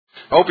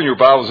Open your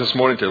Bibles this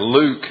morning to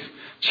Luke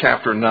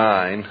chapter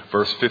 9,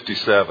 verse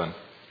 57.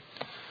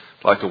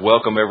 I'd like to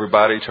welcome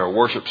everybody to our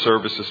worship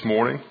service this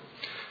morning.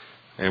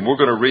 And we're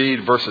going to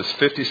read verses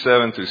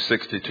 57 through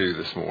 62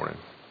 this morning.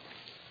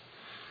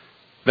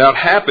 Now it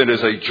happened as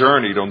they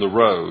journeyed on the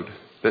road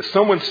that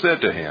someone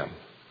said to him,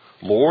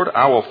 "Lord,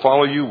 I will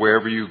follow you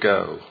wherever you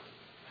go."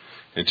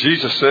 And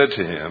Jesus said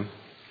to him,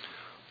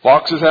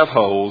 "Foxes have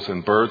holes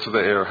and birds of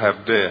the air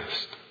have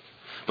nests,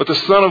 but the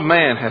Son of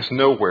Man has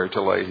nowhere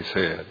to lay his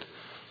head."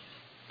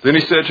 Then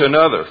he said to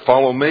another,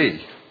 "Follow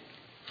me."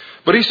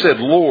 But he said,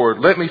 "Lord,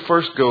 let me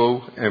first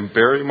go and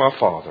bury my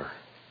father."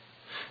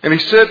 And he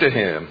said to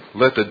him,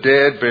 "Let the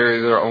dead bury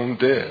their own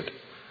dead,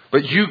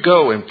 but you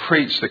go and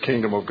preach the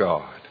kingdom of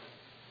God."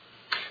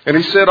 And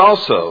he said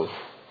also,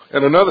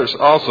 and another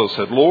also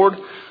said, "Lord,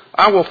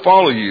 I will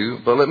follow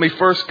you, but let me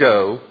first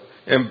go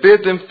and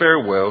bid them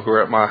farewell who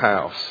are at my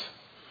house."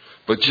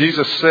 But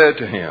Jesus said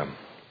to him,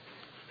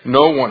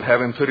 "No one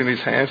having put in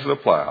his hand to the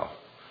plow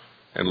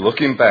and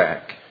looking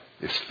back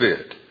is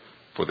fit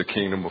for the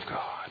kingdom of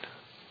God."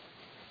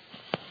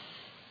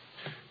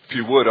 If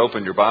you would,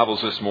 open your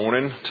Bibles this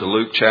morning to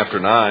Luke chapter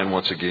 9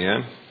 once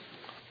again.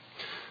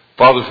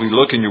 Father, as we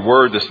look in your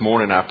word this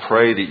morning, I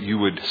pray that you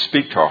would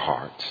speak to our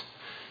hearts.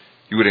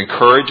 You would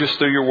encourage us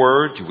through your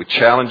word. You would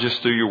challenge us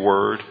through your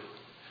word.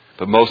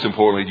 But most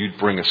importantly, you'd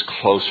bring us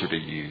closer to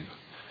you.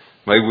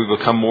 May we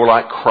become more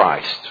like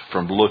Christ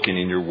from looking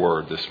in your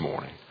word this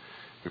morning.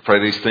 We pray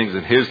these things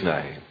in his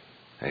name.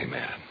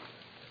 Amen.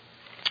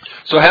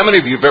 So how many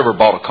of you have ever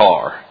bought a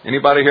car?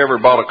 Anybody here ever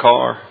bought a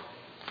car?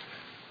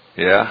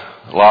 Yeah,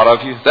 a lot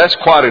of you. That's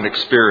quite an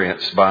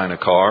experience, buying a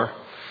car.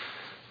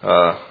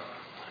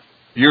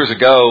 Years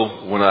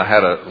ago, when I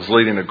was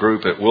leading a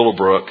group at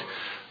Willowbrook,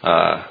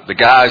 the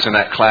guys in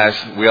that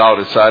class, we all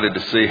decided to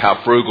see how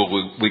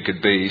frugal we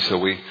could be. So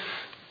we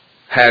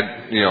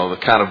had, the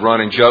kind of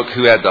running joke,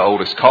 who had the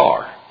oldest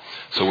car.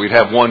 So we'd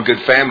have one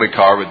good family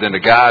car, but then the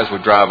guys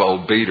would drive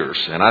old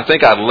beaters. And I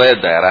think I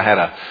led that. I had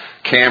a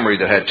Camry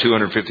that had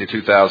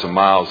 252,000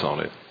 miles on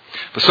it.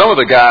 But some of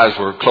the guys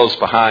were close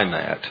behind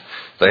that.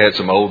 They had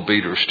some old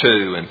beaters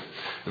too. And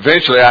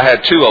eventually I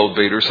had two old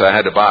beaters, so I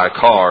had to buy a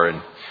car.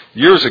 And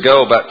years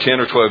ago, about 10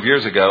 or 12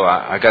 years ago,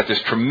 I got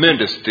this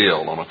tremendous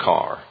deal on a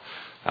car.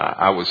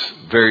 I was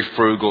very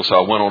frugal, so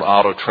I went on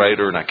Auto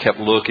Trader and I kept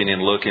looking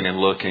and looking and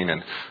looking.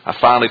 And I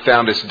finally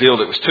found this deal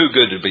that was too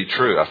good to be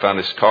true. I found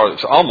this car that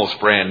was almost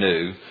brand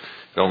new.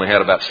 It only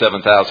had about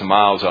 7,000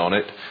 miles on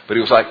it, but it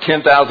was like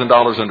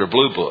 $10,000 under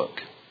Blue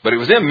Book. But it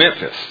was in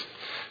Memphis.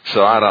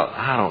 So I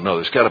don't know.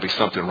 There's got to be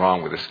something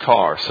wrong with this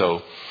car.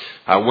 So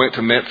I went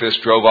to Memphis,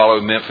 drove all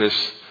over Memphis,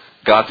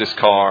 got this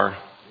car,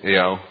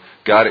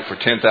 got it for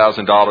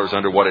 $10,000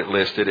 under what it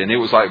listed, and it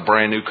was like a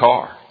brand new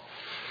car.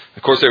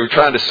 Of course, they were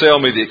trying to sell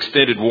me the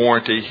extended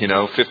warranty,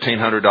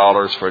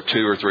 $1,500 for a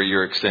 2 or 3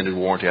 year extended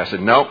warranty. I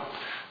said, nope,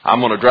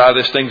 I'm going to drive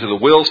this thing till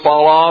the wheels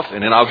fall off,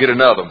 and then I'll get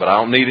another, but I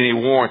don't need any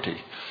warranty.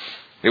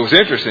 It was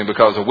interesting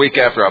because a week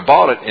after I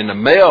bought it, in the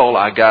mail,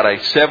 I got a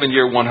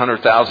 7-year,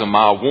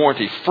 100,000-mile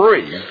warranty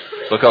free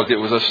because it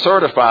was a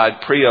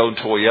certified pre-owned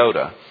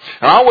Toyota.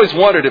 And I always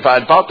wondered if I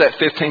had bought that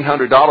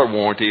 $1,500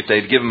 warranty, if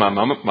they'd given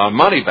my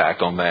money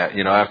back on that,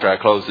 after I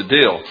closed the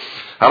deal.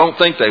 I don't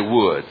think they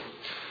would.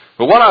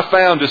 But what I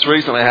found just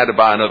recently, I had to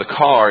buy another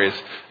car is,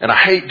 and I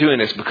hate doing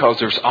this because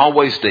there's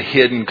always the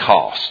hidden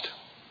cost.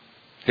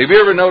 Have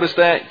you ever noticed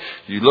that?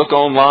 You look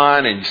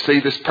online and you see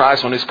this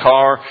price on this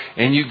car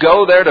and you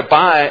go there to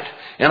buy it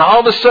and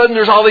all of a sudden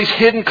there's all these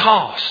hidden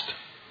costs.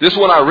 This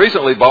one I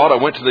recently bought, I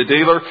went to the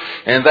dealer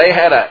and they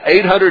had a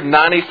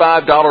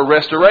 $895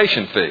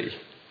 restoration fee.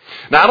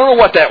 Now I don't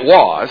know what that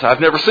was.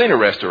 I've never seen a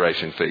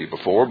restoration fee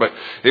before, but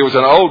it was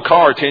an old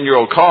car,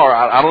 10-year-old car.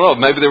 I don't know.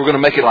 Maybe they were going to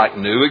make it like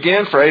new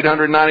again for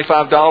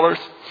 $895.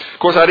 Of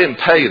course, I didn't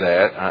pay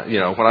that.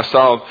 When I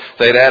saw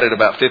they'd added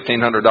about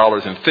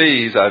 $1,500 in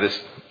fees, I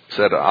just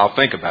said, I'll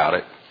think about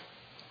it.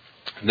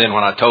 And then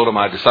when I told them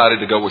I decided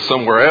to go with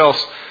somewhere else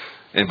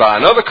and buy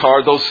another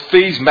car, those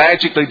fees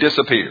magically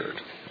disappeared.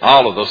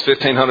 All of those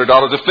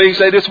 $1,500 of fees,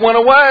 they just went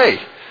away.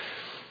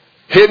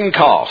 Hidden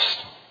cost.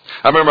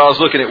 I remember I was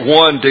looking at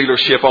one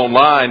dealership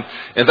online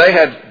and they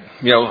had,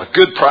 a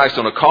good price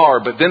on a car,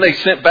 but then they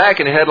sent back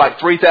and it had like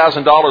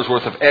 $3,000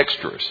 worth of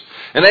extras.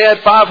 And they had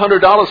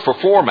 $500 for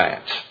floor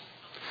mats.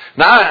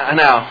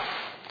 Now,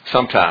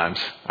 sometimes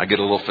I get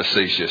a little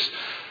facetious.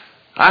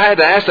 I had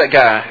to ask that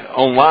guy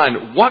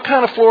online, what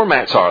kind of floor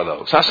mats are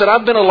those? I said,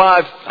 I've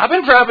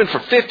been driving for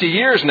 50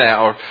 years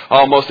now, or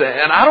almost,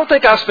 and I don't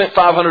think I spent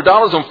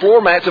 $500 on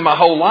floor mats in my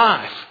whole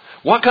life.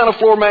 What kind of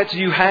floor mats do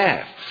you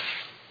have?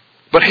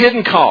 But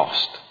hidden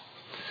cost.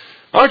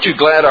 Aren't you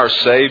glad our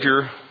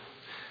Savior,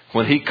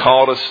 when He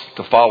called us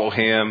to follow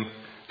Him,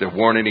 there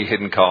weren't any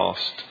hidden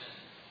cost?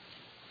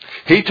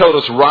 He told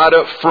us right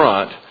up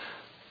front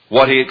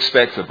what He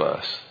expects of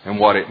us and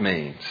what it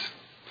means.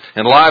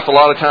 In life, a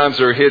lot of times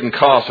there are hidden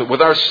costs, but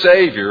with our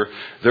Savior,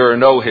 there are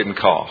no hidden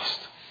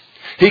costs.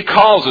 He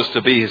calls us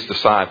to be His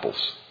disciples.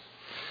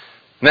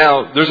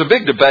 Now, there's a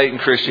big debate in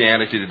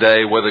Christianity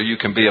today whether you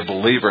can be a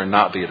believer and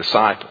not be a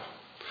disciple.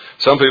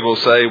 Some people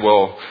say,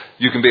 well,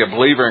 you can be a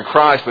believer in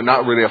Christ but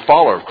not really a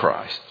follower of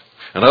Christ.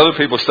 And other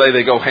people say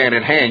they go hand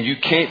in hand. You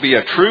can't be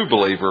a true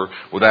believer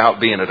without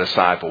being a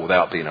disciple,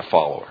 without being a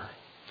follower.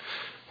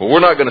 Well, we're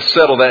not going to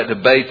settle that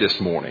debate this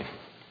morning.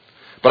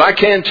 But I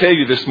can tell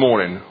you this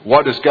morning,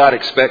 what does God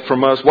expect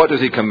from us? What does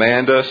He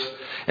command us?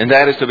 And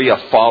that is to be a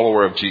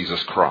follower of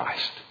Jesus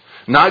Christ.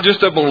 Not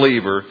just a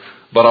believer,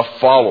 but a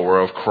follower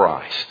of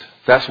Christ.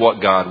 That's what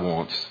God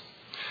wants.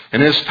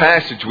 And in this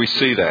passage, we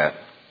see that.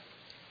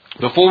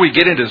 Before we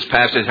get into this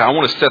passage, I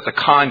want to set the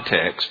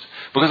context,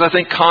 because I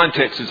think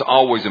context is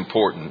always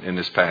important in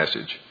this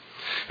passage.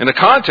 In the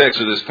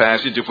context of this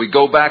passage, if we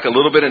go back a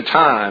little bit in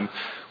time,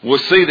 we'll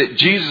see that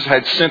Jesus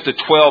had sent the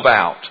 12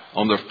 out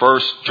on their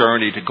first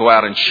journey to go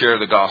out and share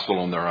the gospel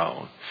on their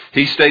own.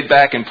 He stayed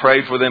back and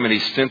prayed for them, and He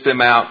sent them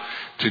out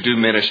to do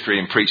ministry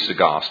and preach the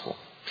gospel.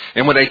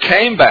 And when they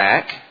came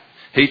back,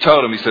 He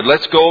told them, He said,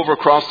 let's go over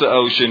across the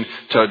ocean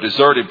to a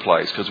deserted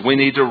place because we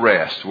need to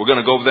rest. We're going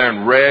to go over there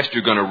and rest.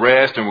 You're going to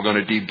rest, and we're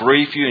going to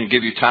debrief you and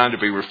give you time to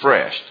be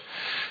refreshed.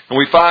 And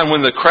we find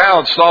when the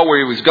crowd saw where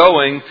He was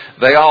going,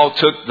 they all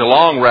took the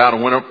long route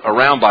and went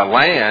around by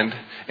land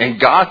and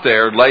got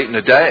there late in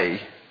the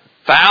day.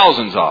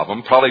 Thousands of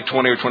them, probably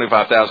 20 or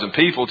 25,000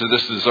 people to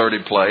this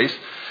deserted place.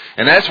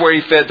 And that's where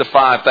He fed the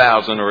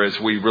 5,000, or as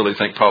we really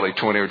think, probably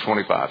 20 or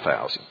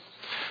 25,000.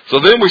 So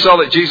then we saw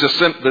that Jesus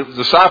sent the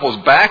disciples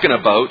back in a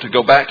boat to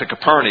go back to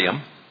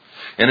Capernaum.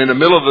 And in the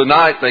middle of the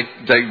night,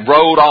 they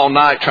rode all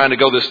night trying to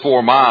go this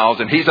 4 miles.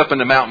 And He's up in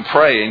the mountain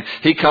praying.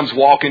 He comes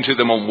walking to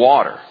them on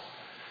water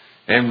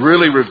and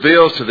really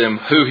reveals to them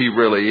who He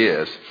really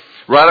is.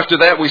 Right after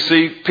that, we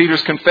see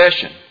Peter's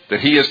confession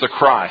that He is the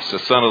Christ, the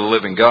Son of the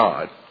living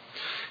God.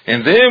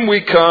 And then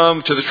we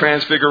come to the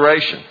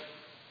Transfiguration,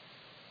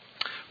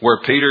 where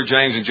Peter,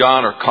 James, and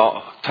John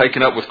are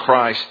taken up with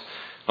Christ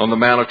on the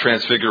Mount of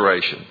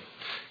Transfiguration.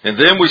 And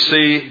then we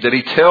see that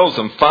He tells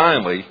them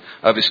finally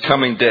of His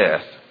coming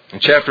death. In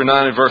chapter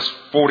 9 and verse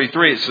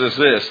 43 it says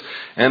this,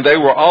 and they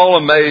were all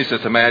amazed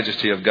at the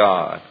majesty of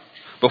God.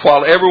 But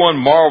while everyone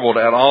marveled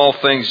at all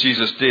things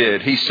Jesus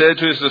did, He said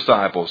to His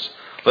disciples,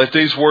 let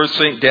these words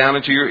sink down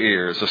into your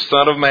ears. The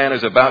Son of Man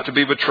is about to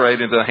be betrayed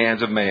into the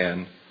hands of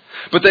men.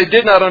 But they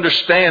did not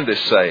understand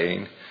this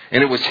saying,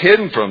 and it was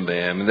hidden from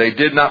them, and they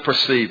did not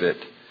perceive it.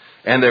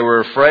 And they were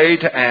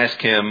afraid to ask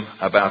Him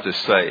about this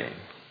saying.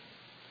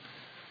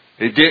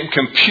 It didn't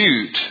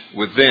compute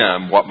with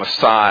them what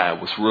Messiah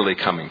was really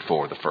coming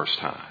for the first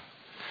time.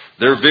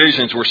 Their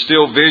visions were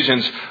still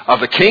visions of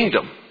the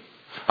kingdom,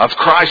 of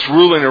Christ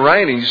ruling and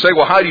reigning. You say,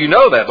 well, how do you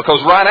know that?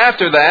 Because right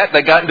after that,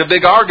 they got into a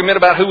big argument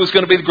about who was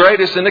going to be the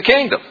greatest in the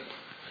kingdom.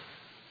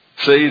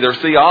 See, their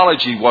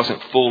theology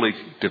wasn't fully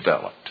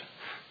developed.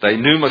 They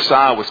knew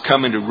Messiah was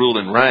coming to rule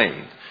and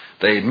reign.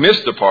 They had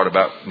missed the part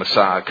about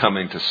Messiah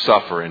coming to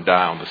suffer and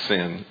die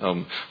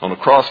on the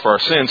cross for our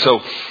sins.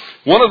 So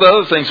one of the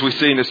other things we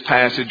see in this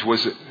passage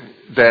was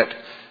that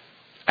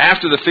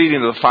after the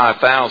feeding of the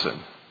 5,000,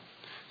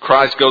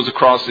 Christ goes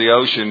across the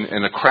ocean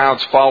and the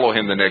crowds follow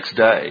Him the next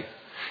day.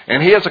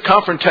 And He has a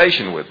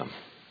confrontation with them.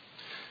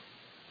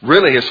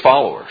 Really His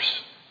followers.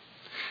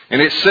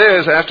 And it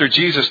says after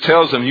Jesus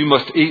tells them, you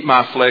must eat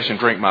my flesh and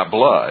drink my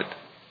blood.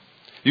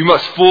 You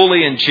must fully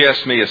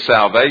ingest me as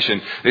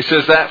salvation. It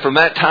says that from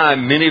that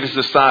time, many of His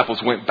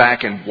disciples went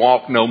back and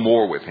walked no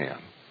more with Him.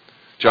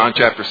 John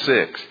chapter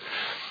 6.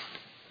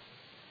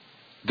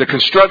 The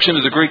construction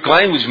of the Greek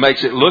language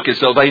makes it look as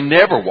though they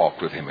never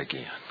walked with Him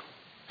again.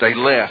 They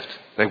left.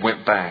 They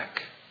went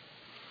back.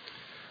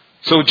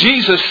 So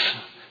Jesus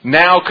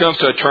now comes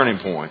to a turning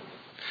point.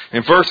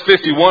 In verse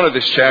 51 of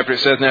this chapter, it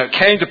says, now it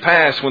came to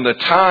pass when the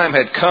time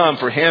had come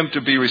for Him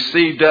to be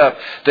received up,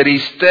 that He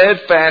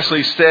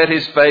steadfastly set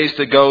His face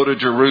to go to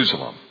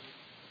Jerusalem.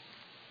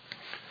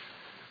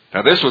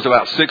 Now this was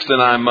about 6 to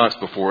 9 months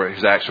before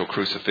His actual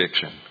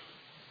crucifixion.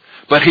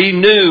 But He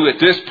knew at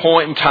this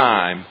point in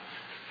time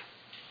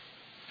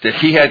that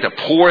He had to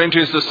pour into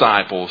His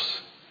disciples,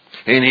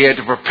 and He had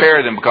to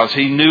prepare them, because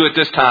He knew at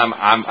this time,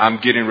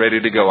 I'm getting ready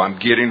to go. I'm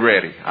getting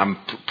ready. I'm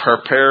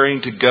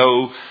preparing to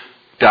go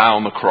die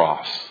on the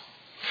cross.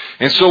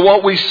 And so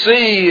what we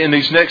see in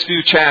these next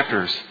few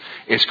chapters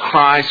is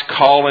Christ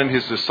calling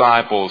His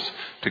disciples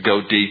to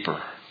go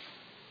deeper.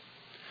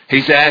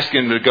 He's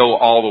asking them to go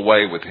all the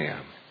way with Him.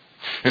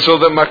 And so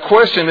my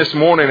question this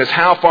morning is,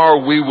 how far are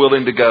we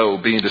willing to go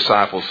being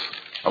disciples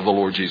of the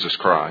Lord Jesus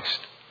Christ?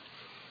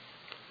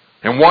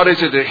 And what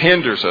is it that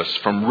hinders us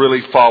from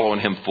really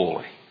following Him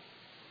fully?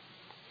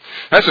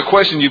 That's a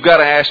question you've got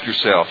to ask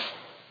yourself.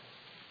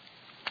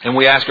 And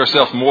we ask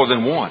ourselves more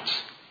than once.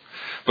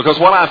 Because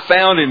what I've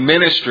found in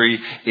ministry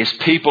is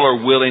people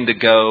are willing to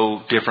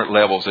go different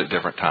levels at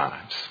different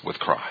times with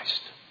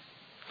Christ.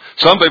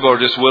 Some people are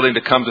just willing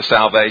to come to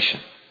salvation.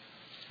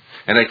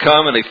 And they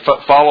come and they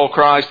follow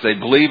Christ. They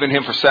believe in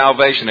Him for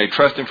salvation. They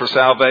trust Him for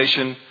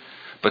salvation.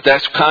 But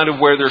that's kind of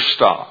where they're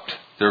stopped.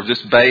 They're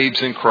just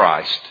babes in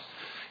Christ.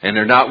 And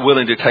they're not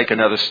willing to take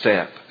another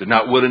step. They're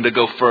not willing to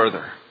go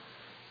further.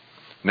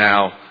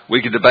 Now,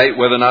 we could debate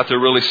whether or not they're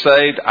really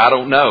saved. I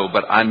don't know.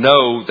 But I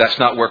know that's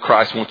not where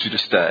Christ wants you to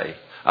stay.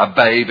 a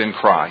babe in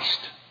Christ.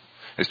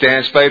 As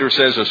Dan Spader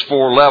says, there's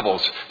 4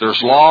 levels.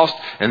 There's lost,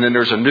 and then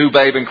there's a new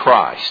babe in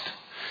Christ.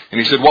 And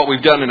he said what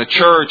we've done in the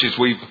church is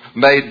we've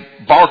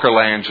made Barker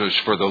lounges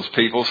for those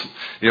people.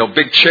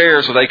 Big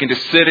chairs so they can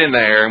just sit in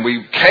there, and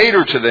we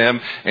cater to them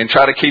and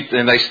try to keep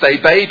them, and they stay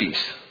babies.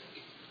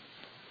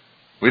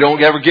 We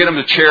don't ever get them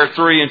to chair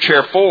 3 and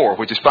chair 4,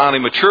 which is finally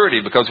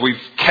maturity, because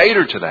we've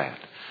catered to that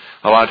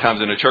a lot of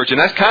times in the church. And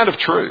that's kind of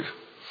true.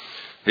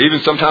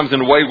 Even sometimes in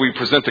the way we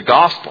present the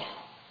gospel.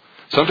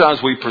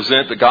 Sometimes we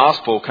present the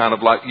gospel kind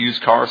of like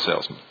used car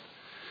salesmen.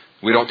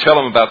 We don't tell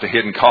them about the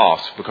hidden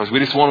costs because we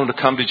just want them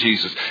to come to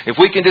Jesus. If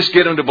we can just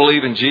get them to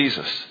believe in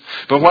Jesus.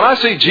 But when I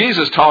see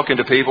Jesus talking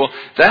to people,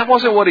 that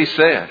wasn't what he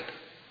said.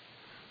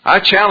 I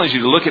challenge you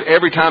to look at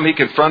every time he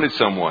confronted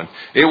someone.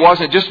 It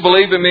wasn't just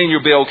believe in me and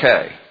you'll be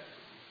okay.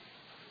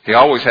 He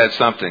always had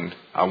something.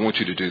 I want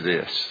you to do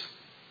this.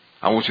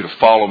 I want you to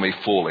follow me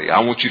fully. I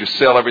want you to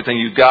sell everything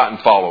you've got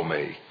and follow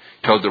me.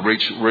 He told the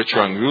rich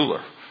young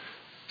ruler.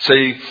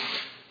 See,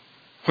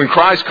 when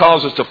Christ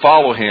calls us to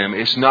follow him,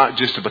 it's not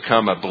just to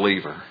become a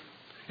believer.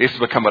 It's to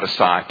become a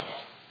disciple.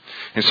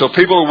 And so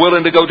people are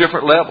willing to go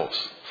different levels.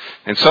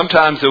 And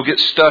sometimes they'll get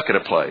stuck at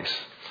a place.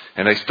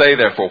 And they stay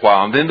there for a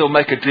while. And then they'll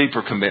make a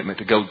deeper commitment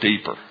to go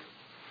deeper.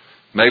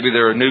 Maybe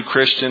they're a new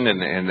Christian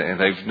and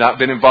they've not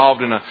been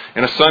involved in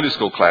a Sunday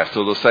school class.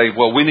 So they'll say,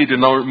 well, we need to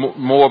know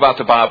more about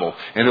the Bible.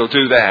 And they'll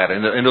do that.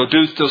 And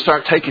they'll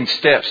start taking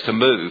steps to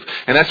move.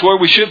 And that's where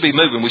we should be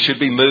moving. We should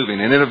be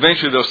moving. And then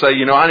eventually they'll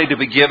say, I need to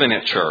be giving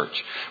at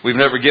church. We've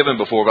never given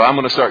before, but I'm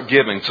going to start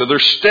giving. So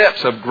there's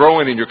steps of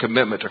growing in your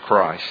commitment to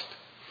Christ.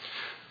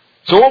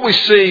 So what we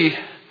see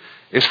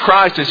is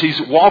Christ as he's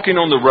walking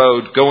on the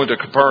road going to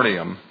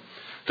Capernaum,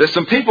 that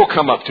some people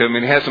come up to him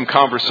and he has some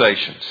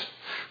conversations.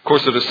 Of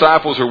course, the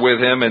disciples are with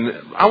him,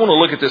 and I want to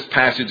look at this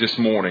passage this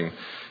morning.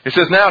 It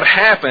says, now it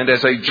happened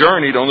as they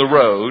journeyed on the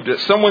road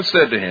that someone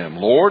said to him,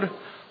 Lord,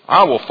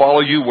 I will follow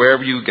you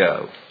wherever you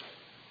go.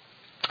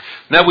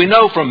 Now we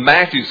know from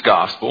Matthew's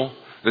gospel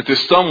that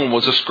this someone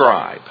was a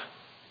scribe.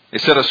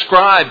 It said a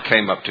scribe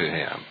came up to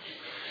him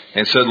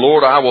and said,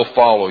 Lord, I will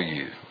follow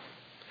you.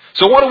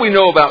 So what do we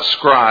know about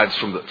scribes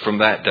from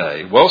that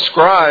day? Well,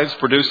 scribes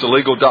produced the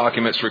legal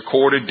documents,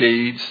 recorded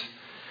deeds.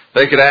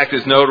 They could act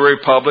as notary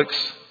publics.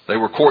 They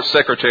were court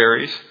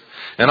secretaries.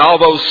 And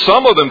although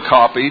some of them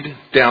copied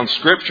down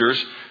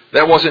scriptures,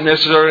 that wasn't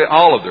necessarily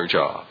all of their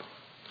job.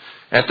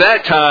 At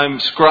that time,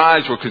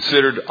 scribes were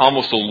considered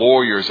almost the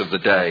lawyers of the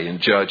day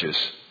and judges.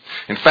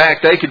 In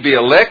fact, they could be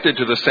elected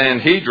to the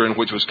Sanhedrin,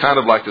 which was kind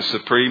of like the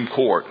Supreme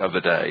Court of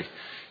the day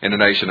in the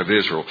nation of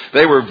Israel.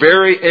 They were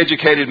very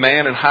educated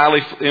men and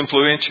highly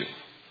influential.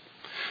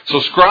 So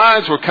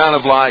scribes were kind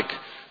of like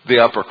the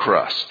upper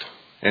crust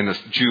in the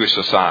Jewish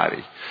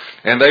society.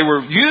 And they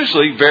were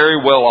usually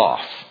very well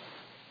off.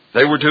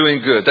 They were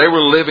doing good. They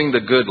were living the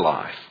good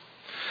life.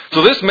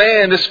 So this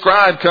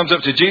scribe comes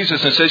up to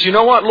Jesus and says, you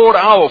know what, Lord,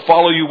 I will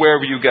follow you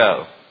wherever you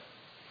go.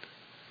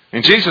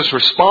 And Jesus'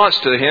 response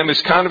to him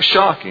is kind of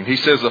shocking. He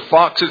says, the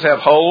foxes have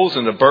holes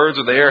and the birds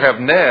of the air have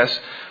nests,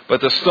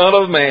 but the Son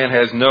of Man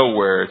has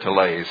nowhere to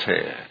lay his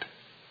head.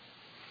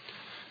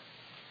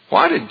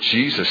 Why did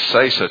Jesus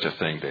say such a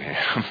thing to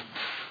him?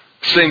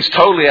 Seems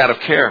totally out of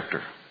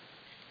character.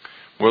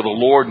 Well, the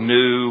Lord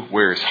knew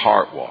where his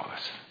heart was.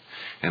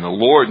 And the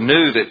Lord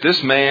knew that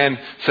this man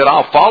said,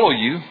 I'll follow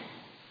you.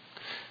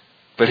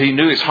 But he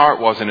knew his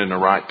heart wasn't in the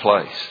right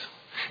place.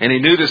 And he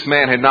knew this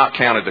man had not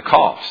counted the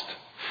cost.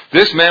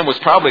 This man was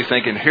probably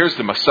thinking, here's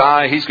the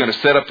Messiah. He's going to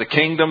set up the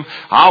kingdom.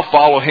 I'll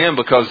follow him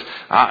because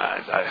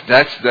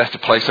that's the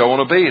place I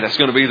want to be. That's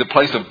going to be the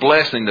place of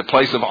blessing, the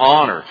place of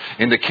honor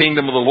in the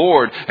kingdom of the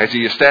Lord as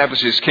he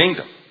establishes his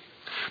kingdom.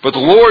 But the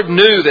Lord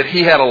knew that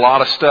he had a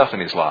lot of stuff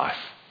in his life.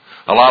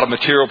 A lot of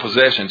material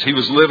possessions. He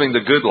was living the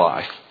good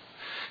life.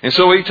 And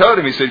so he told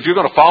him, he said, if you're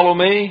going to follow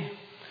me,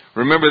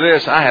 remember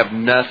this, I have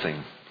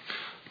nothing.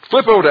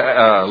 Flip over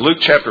to Luke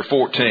chapter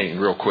 14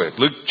 real quick.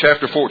 Luke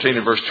chapter 14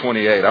 and verse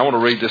 28. I want to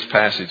read this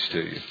passage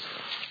to you.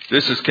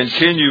 This is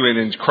continuing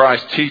in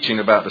Christ's teaching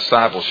about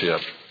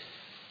discipleship.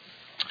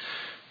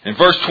 In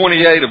verse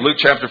 28 of Luke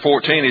chapter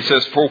 14, he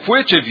says, for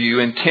which of you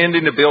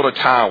intending to build a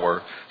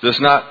tower does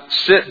not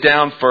sit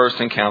down first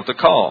and count the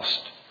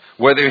cost,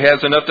 whether he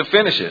has enough to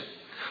finish it?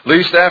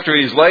 Lest after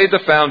he's laid the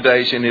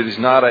foundation, it is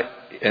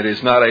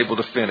not able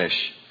to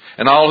finish.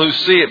 And all who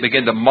see it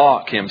begin to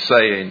mock him,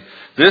 saying,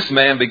 this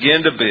man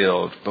began to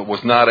build, but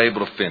was not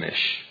able to finish.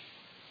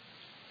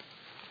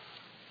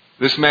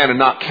 This man had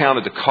not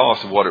counted the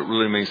cost of what it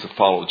really means to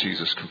follow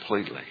Jesus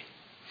completely.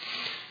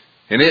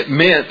 And it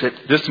meant that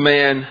this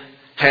man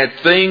had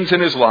things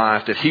in his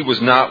life that he was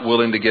not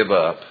willing to give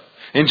up.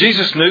 And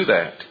Jesus knew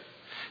that.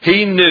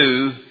 He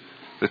knew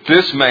that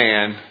this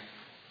man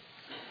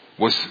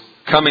was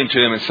coming to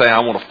him and saying, I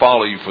want to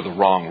follow you for the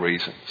wrong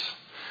reasons.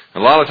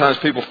 And a lot of times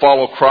people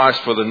follow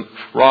Christ for the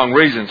wrong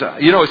reasons.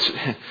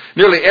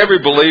 Nearly every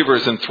believer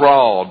is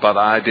enthralled by the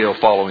idea of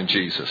following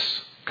Jesus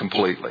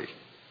completely.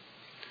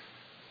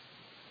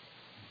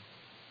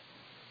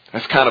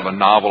 That's kind of a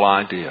novel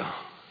idea.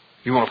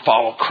 You want to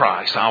follow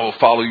Christ, I will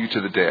follow you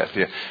to the death.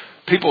 Yeah.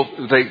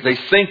 People, they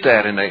think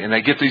that and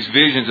they get these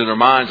visions in their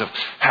minds of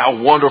how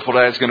wonderful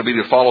that is going to be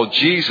to follow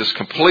Jesus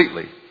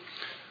completely.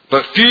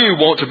 But few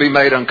want to be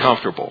made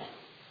uncomfortable.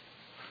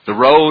 The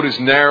road is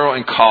narrow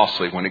and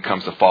costly when it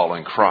comes to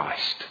following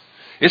Christ.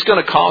 It's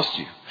going to cost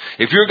you.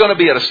 If you're going to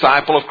be a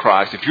disciple of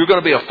Christ, if you're going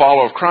to be a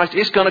follower of Christ,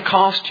 it's going to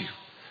cost you.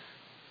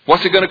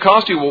 What's it going to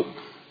cost you? Well,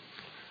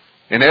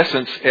 in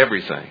essence,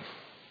 everything.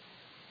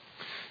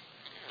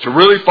 To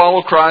really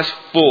follow Christ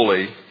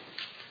fully,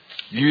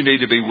 you need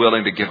to be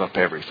willing to give up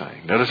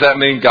everything. Now, does that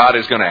mean God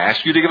is going to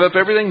ask you to give up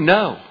everything?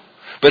 No.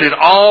 But it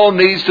all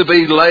needs to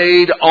be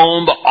laid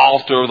on the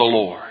altar of the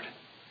Lord.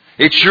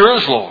 It's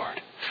yours,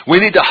 Lord. We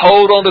need to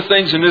hold on to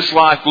things in this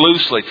life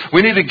loosely.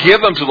 We need to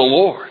give them to the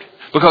Lord.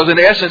 Because in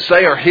essence,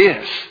 they are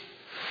His.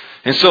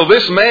 And so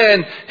this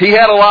man, he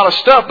had a lot of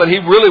stuff, but he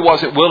really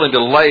wasn't willing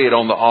to lay it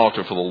on the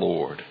altar for the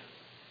Lord.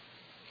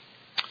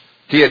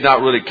 He had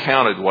not really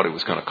counted what it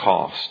was going to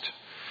cost.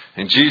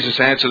 And Jesus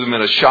answered them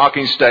in a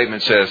shocking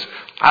statement, says,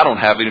 I don't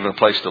have even a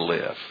place to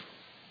live.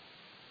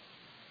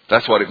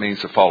 That's what it means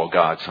to follow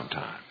God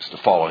sometimes, to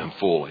follow Him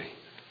fully.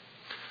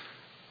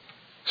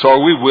 So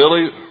are we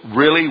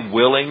really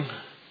willing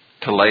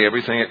to lay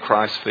everything at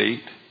Christ's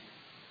feet?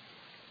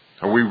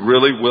 Are we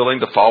really willing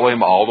to follow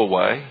Him all the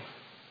way?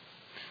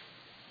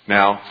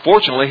 Now,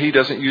 fortunately, He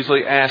doesn't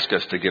usually ask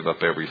us to give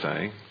up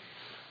everything,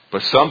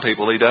 but some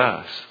people He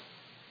does.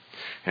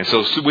 And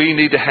so we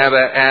need to have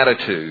that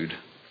attitude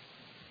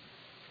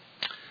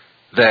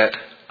that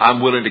I'm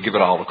willing to give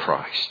it all to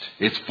Christ.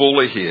 It's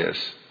fully His.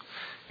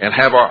 And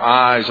have our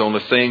eyes on the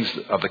things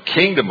of the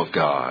kingdom of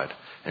God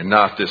and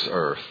not this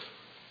earth.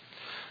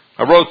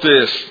 I wrote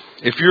this: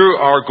 if you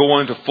are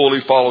going to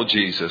fully follow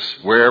Jesus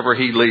wherever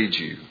He leads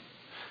you,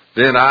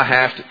 then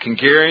I can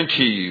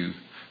guarantee you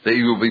that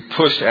you will be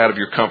pushed out of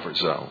your comfort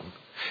zone.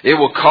 It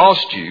will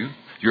cost you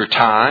your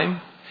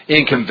time,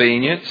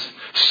 inconvenience,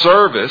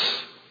 service,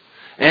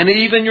 and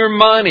even your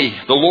money.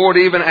 The Lord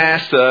even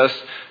asked us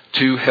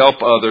to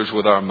help others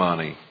with our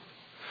money.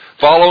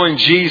 Following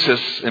Jesus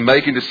and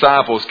making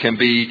disciples can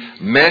be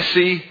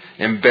messy,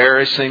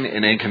 embarrassing,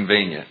 and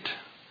inconvenient.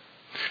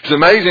 It's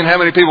amazing how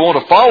many people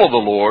want to follow the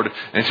Lord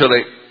until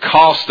it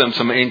costs them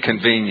some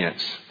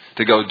inconvenience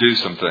to go do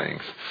some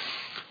things.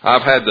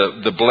 I've had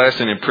the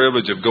blessing and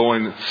privilege of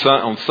going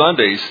on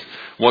Sundays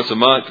once a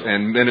month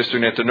and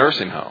ministering at the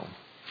nursing home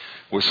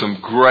with some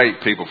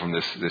great people from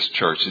this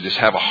church that just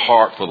have a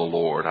heart for the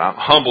Lord. I'm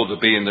humbled to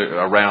be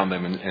around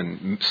them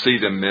and see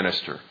them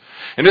minister.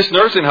 And this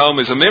nursing home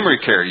is a memory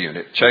care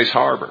unit, Chase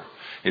Harbor.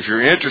 If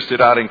you're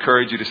interested, I'd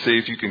encourage you to see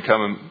if you can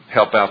come and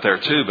help out there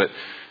too. But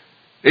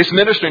it's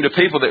ministering to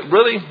people that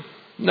really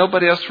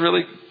nobody else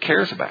really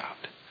cares about.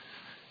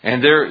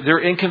 And they're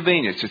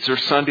inconvenienced. It's their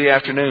Sunday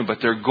afternoon,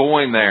 but they're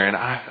going there. And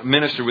I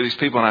minister with these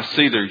people and I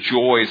see their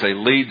joy as they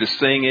lead the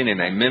singing and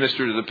they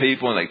minister to the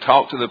people and they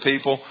talk to the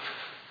people.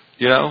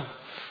 You know,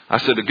 I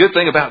said, the good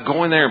thing about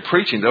going there and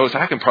preaching, though, is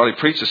I can probably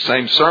preach the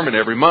same sermon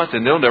every month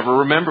and they'll never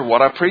remember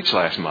what I preached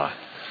last month.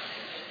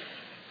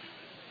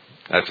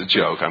 That's a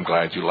joke. I'm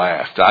glad you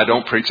laughed. I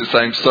don't preach the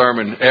same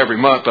sermon every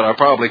month, but I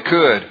probably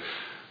could.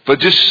 But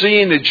just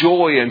seeing the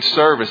joy and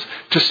service.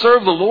 To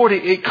serve the Lord,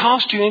 it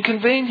costs you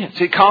inconvenience.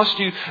 It costs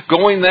you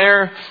going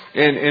there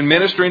and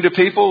ministering to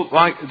people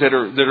like that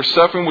are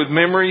suffering with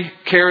memory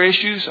care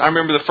issues. I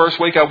remember the first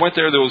week I went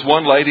there was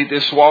one lady that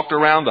just walked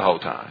around the whole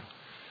time.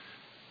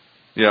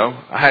 You know,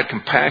 I had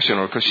compassion on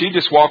her because she'd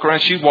just walk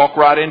around. She'd walk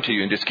right into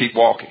you and just keep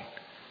walking.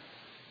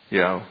 You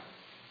know.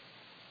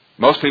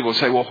 Most people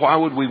say, well, why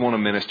would we want to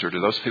minister to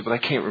those people? They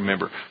can't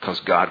remember because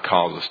God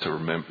calls us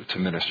to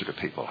minister to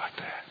people like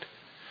that.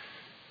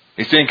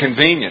 It's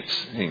inconvenience.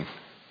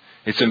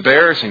 It's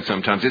embarrassing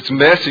sometimes. It's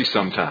messy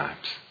sometimes.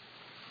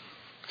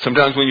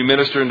 Sometimes when you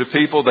minister to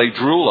people, they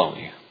drool on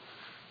you.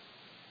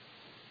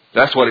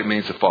 That's what it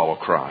means to follow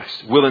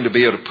Christ. Willing to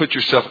be able to put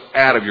yourself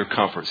out of your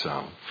comfort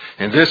zone.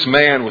 And this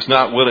man was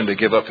not willing to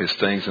give up his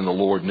things, and the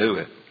Lord knew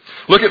it.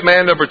 Look at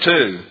man number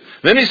 2.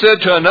 Then he said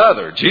to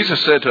another,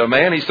 Jesus said to a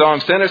man, he saw him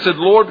standing, said,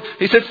 Lord,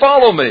 he said,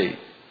 follow me.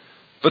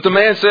 But the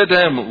man said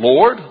to him,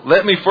 Lord,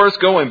 let me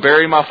first go and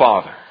bury my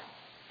father.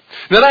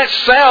 Now that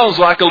sounds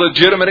like a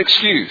legitimate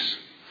excuse.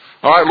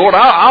 All right, Lord,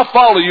 I'll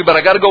follow you, but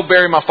I got to go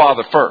bury my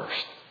father first.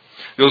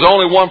 There was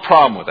only one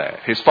problem with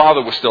that. His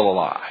father was still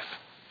alive.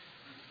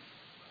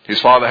 His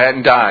father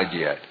hadn't died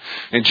yet.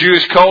 In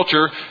Jewish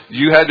culture,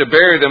 you had to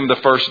bury them the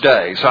first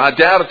day. So I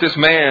doubt if this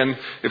man,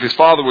 if his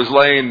father was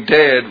laying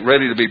dead,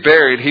 ready to be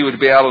buried, he would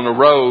be out on the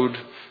road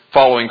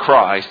following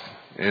Christ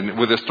and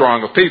with a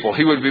throng of people.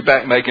 He would be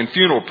back making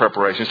funeral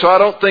preparations. So I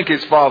don't think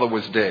his father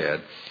was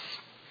dead.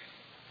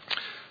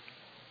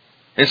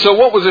 And so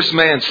what was this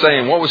man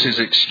saying? What was his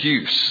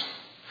excuse?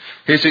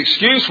 His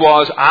excuse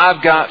was,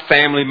 I've got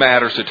family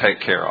matters to take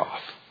care of.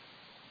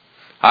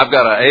 I've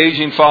got an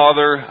aging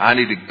father. I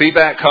need to be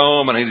back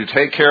home. I need to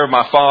take care of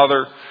my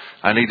father.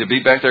 I need to be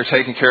back there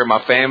taking care of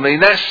my family.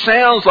 And that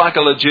sounds like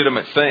a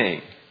legitimate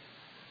thing.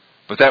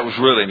 But that was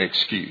really an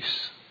excuse.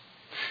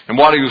 And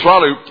what he was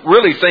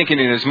really thinking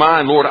in his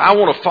mind, Lord, I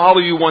want to follow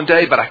you one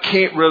day, but I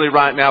can't really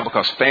right now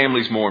because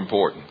family's more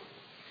important.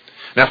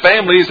 Now,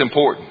 family is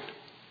important.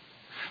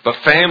 But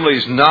family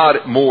is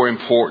not more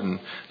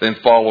important than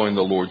following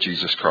the Lord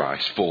Jesus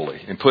Christ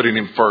fully and putting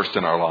Him first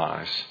in our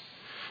lives.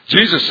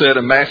 Jesus said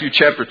in Matthew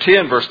chapter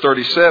 10, verse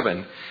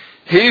 37,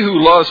 "He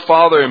who loves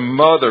father and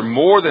mother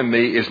more than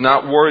me is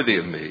not worthy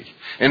of me.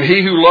 And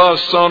he who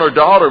loves son or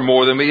daughter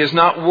more than me is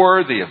not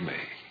worthy of me."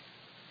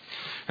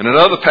 In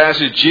another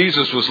passage,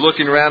 Jesus was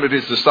looking around at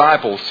His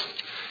disciples.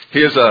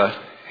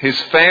 His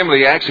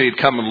family actually had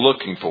come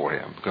looking for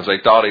Him because they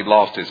thought He'd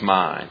lost His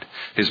mind.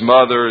 His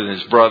mother and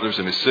His brothers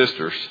and His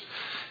sisters.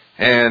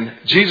 And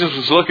Jesus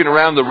was looking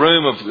around the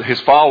room of His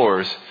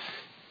followers.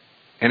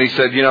 And He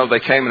said, they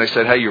came and they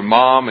said, "Hey, your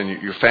mom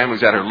and your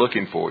family's out here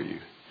looking for you."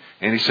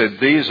 And He said,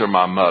 "These are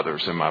my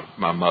mothers and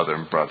my mother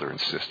and brother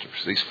and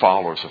sisters. These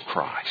followers of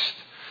Christ."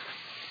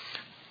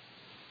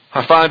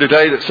 I find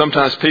today that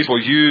sometimes people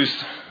use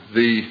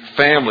the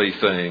family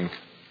thing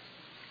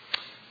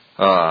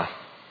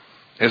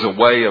as a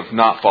way of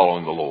not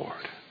following the Lord.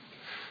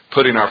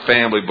 Putting our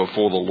family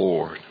before the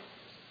Lord.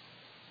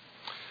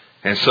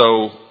 And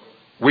so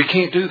we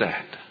can't do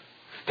that.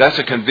 That's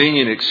a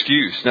convenient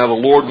excuse. Now the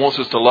Lord wants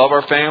us to love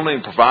our family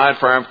and provide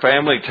for our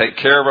family, take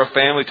care of our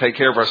family, take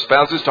care of our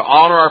spouses, to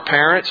honor our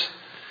parents.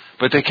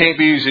 But they can't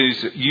be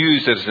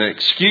used as an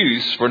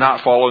excuse for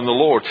not following the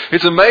Lord.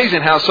 It's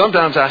amazing how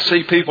sometimes I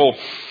see people,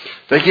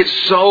 they get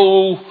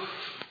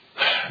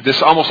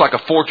this almost like a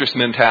fortress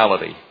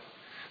mentality.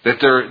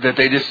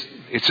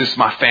 It's just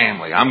my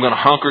family. I'm going to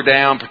hunker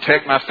down,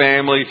 protect my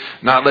family,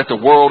 not let the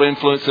world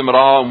influence them at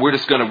all. And we're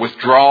just going to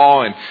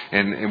withdraw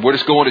and we're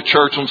just going to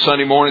church on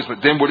Sunday mornings,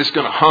 but then we're just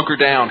going to hunker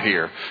down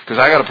here because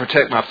I got to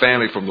protect my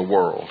family from the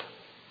world.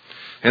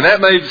 And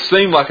that may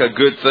seem like a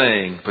good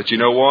thing, but you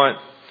know what?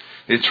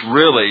 It's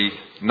really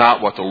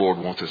not what the Lord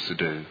wants us to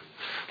do.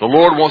 The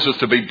Lord wants us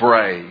to be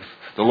brave.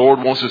 The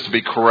Lord wants us to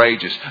be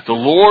courageous. The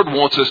Lord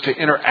wants us to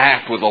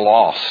interact with the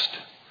lost.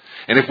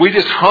 And if we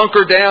just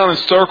hunker down and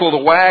circle the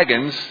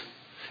wagons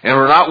and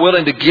we're not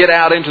willing to get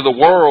out into the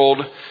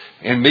world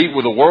and meet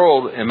with the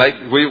world,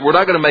 we're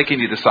not going to make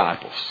any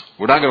disciples.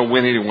 We're not going to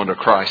win anyone to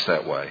Christ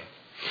that way.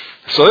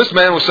 So this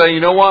man was saying,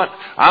 you know what?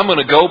 I'm going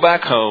to go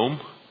back home.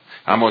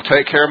 I'm going to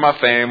take care of my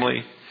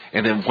family.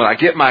 And then when I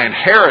get my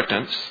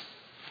inheritance,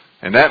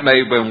 and that may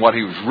have been what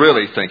he was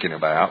really thinking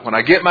about, when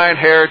I get my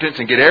inheritance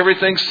and get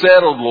everything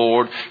settled,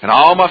 Lord, and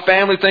all my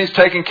family things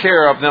taken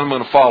care of, then I'm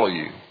going to follow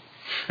you.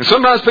 And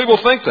sometimes people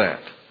think that.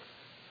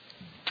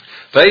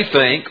 They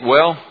think,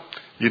 well,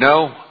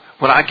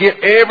 when I get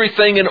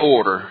everything in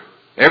order,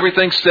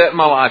 everything set in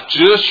my life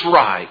just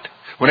right,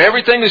 when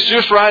everything is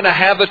just right and I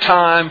have the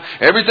time,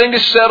 everything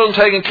is settled and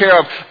taken care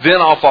of, then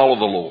I'll follow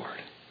the Lord.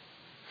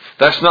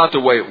 That's not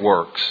the way it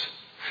works.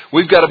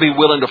 We've got to be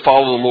willing to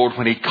follow the Lord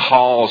when He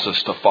calls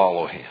us to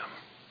follow Him.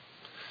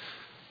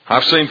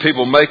 I've seen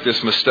people make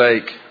this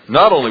mistake,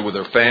 not only with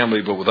their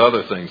family, but with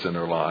other things in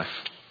their life.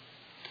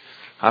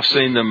 I've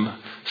seen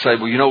them say,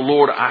 well,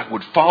 Lord, I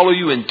would follow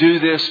you and do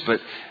this, but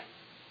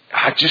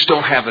I just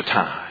don't have the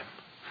time.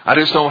 I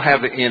just don't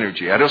have the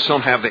energy. I just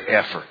don't have the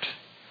effort.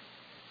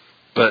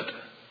 But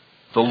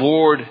the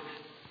Lord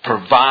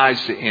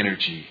provides the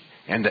energy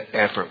and the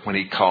effort when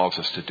He calls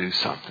us to do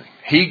something.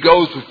 He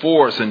goes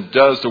before us and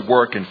does the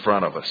work in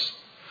front of us.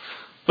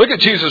 Look at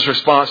Jesus'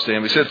 response to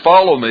him. He said,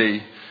 "Follow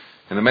me."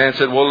 And the man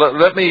said, "Well,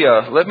 let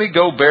me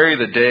go bury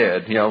the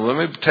dead. Let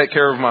me take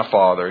care of my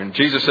father." And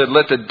Jesus said,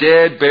 "Let the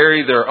dead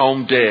bury their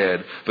own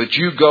dead, but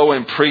you go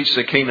and preach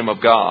the kingdom of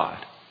God."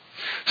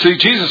 See,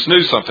 Jesus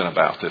knew something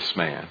about this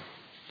man.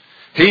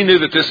 He knew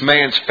that this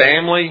man's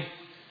family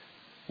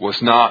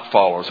was not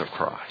followers of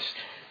Christ.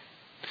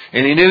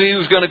 And he knew he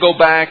was going to go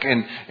back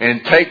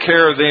and take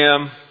care of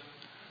them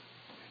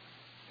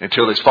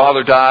until his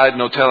father died,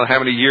 no telling how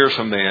many years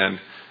from then.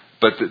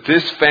 But that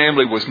this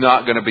family was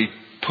not going to be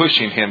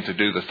pushing him to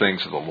do the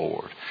things of the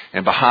Lord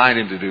and behind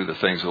him to do the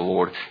things of the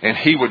Lord. And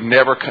he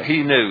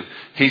knew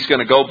he's going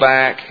to go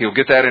back, he'll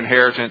get that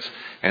inheritance,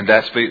 and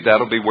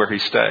that'll be where he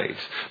stays.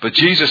 But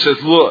Jesus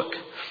says, look,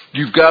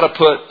 you've got to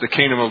put the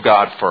kingdom of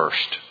God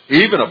first,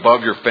 even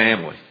above your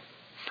family.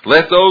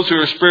 Let those who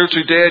are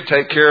spiritually dead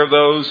take care of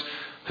those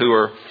who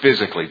are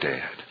physically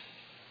dead.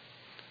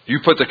 You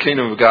put the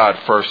kingdom of God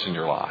first in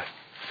your life.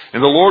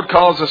 And the Lord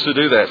calls us to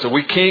do that. So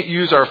we can't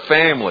use our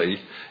family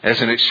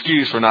as an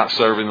excuse for not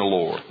serving the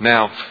Lord.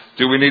 Now,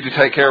 do we need to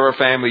take care of our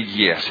family?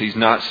 Yes. He's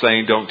not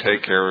saying don't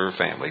take care of your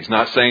family. He's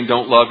not saying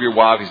don't love your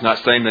wife. He's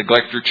not saying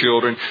neglect your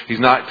children. He's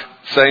not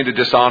saying to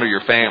dishonor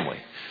your family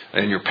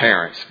and your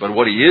parents. But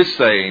what he is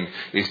saying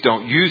is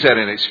don't use that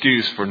as an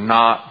excuse for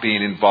not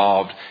being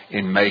involved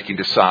in making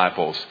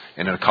disciples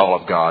and in the call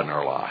of God in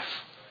our life.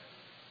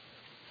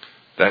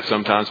 That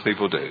sometimes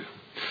people do.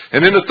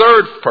 And then the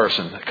third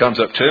person comes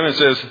up to him and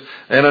says,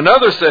 and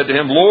another said to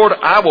him, Lord,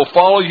 I will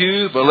follow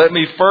you, but let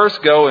me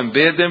first go and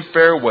bid them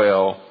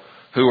farewell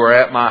who are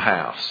at my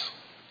house.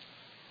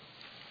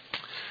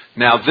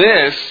 Now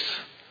this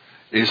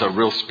is a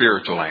real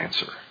spiritual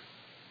answer.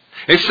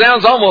 It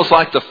sounds almost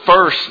like the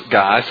first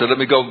guy said, let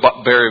me go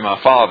bury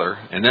my father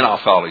and then I'll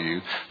follow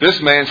you. This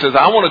man says,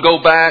 I want to go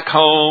back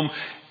home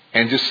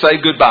and just say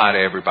goodbye to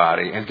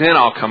everybody, and then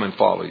I'll come and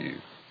follow you.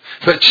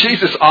 But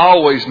Jesus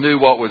always knew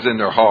what was in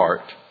their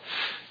heart.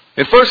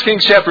 In 1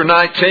 Kings chapter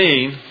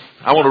 19,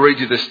 I want to read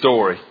you this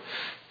story.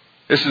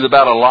 This is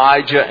about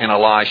Elijah and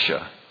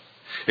Elisha.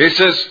 It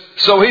says,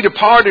 "So he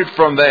departed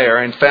from there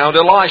and found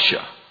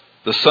Elisha,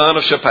 the son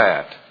of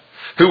Shaphat,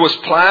 who was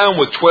plowing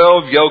with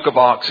 12 yoke of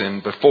oxen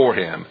before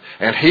him,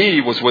 and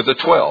he was with the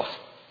 12th.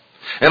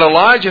 And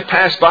Elijah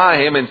passed by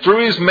him and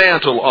threw his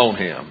mantle on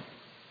him.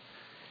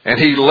 And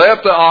he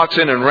left the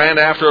oxen and ran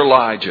after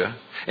Elijah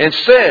and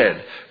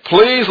said,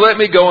 'Please let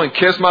me go and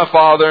kiss my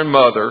father and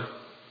mother,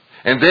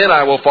 and then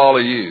I will follow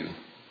you.'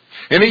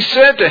 And he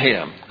said to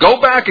him, 'Go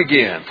back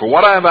again, for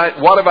what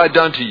have I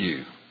done to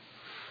you?'"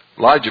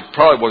 Elijah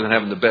probably wasn't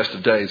having the best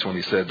of days when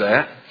he said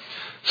that.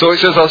 So it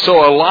says,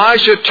 "So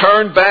Elisha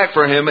turned back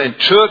for him and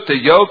took the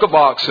yoke of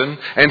oxen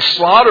and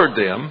slaughtered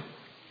them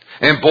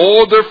and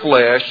boiled their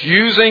flesh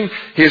using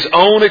his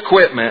own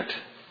equipment.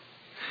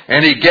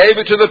 And he gave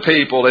it to the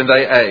people and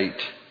they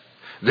ate.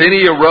 Then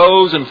he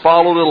arose and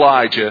followed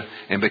Elijah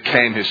and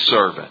became his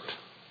servant."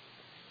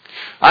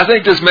 I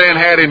think this man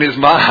had in his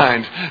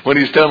mind when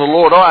he was telling the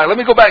Lord, "All right, let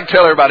me go back and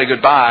tell everybody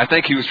goodbye." I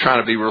think he was trying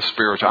to be real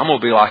spiritual. I'm going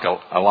to be like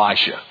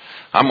Elisha.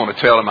 I'm going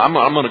to tell him, I'm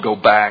going to go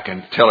back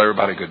and tell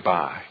everybody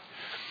goodbye.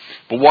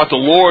 But what the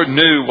Lord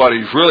knew, what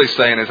he's really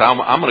saying is, I'm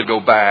going to go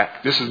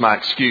back. This is my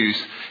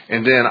excuse.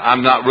 And then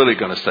I'm not really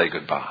going to say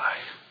goodbye.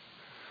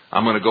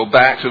 I'm going to go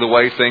back to the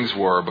way things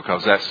were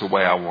because that's the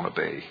way I want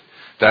to be.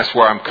 That's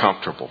where I'm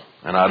comfortable.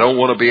 And I don't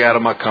want to be out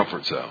of my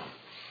comfort zone.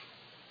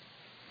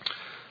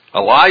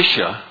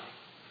 Elisha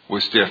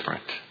was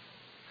different.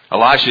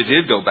 Elisha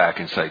did go back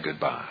and say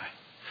goodbye.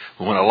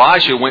 But when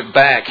Elisha went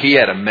back, he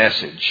had a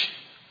message.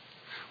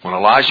 When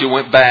Elisha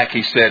went back,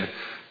 he said,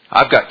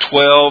 "I've got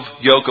 12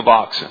 yoke of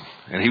oxen."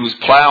 And he was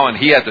plowing.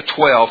 He had the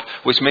 12,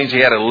 which means he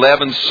had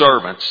 11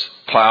 servants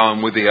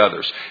plowing with the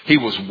others. He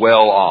was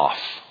well off.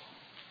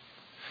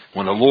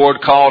 When the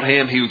Lord called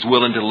him, he was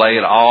willing to lay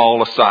it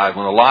all aside.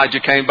 When Elijah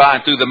came by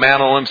and threw the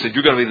mantle on him and said,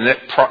 "You're going to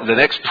be the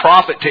next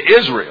prophet to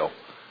Israel,"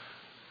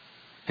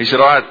 he said,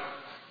 "All right,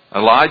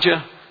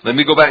 Elijah, let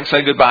me go back and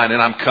say goodbye, and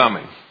then I'm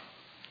coming."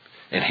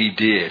 And he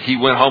did. He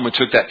went home and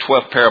took that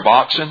 12th pair of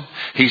oxen.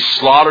 He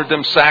slaughtered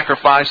them,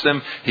 sacrificed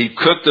them. He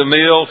cooked the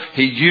meal.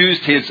 He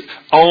used his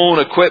own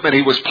equipment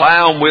he was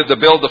plowing with to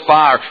build the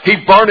fire. He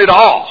burned it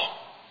all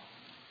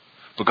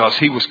because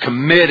he was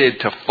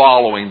committed to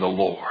following the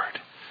Lord.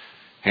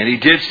 And he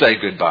did say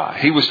goodbye.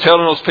 He was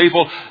telling those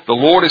people, "The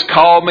Lord has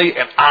called me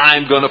and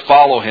I'm going to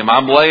follow him.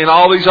 I'm laying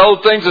all these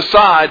old things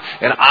aside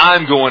and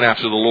I'm going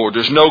after the Lord.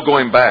 There's no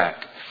going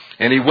back."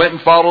 And he went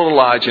and followed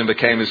Elijah and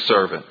became his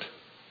servant.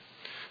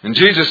 And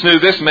Jesus knew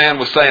this man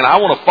was saying, "I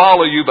want to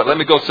follow you, but let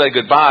me go say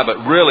goodbye."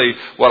 But really,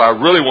 what I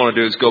really want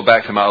to do is go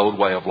back to my old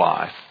way of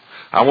life.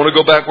 I want to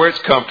go back where it's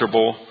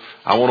comfortable.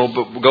 I want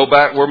to go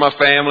back where my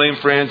family and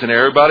friends and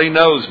everybody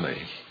knows me.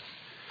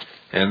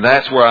 And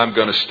that's where I'm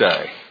going to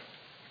stay.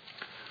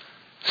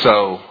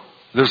 So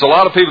there's a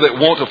lot of people that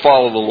want to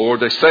follow the Lord.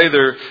 They say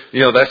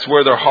that's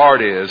where their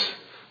heart is,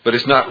 but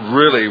it's not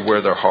really where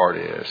their heart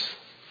is.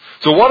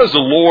 So what does the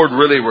Lord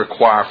really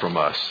require from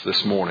us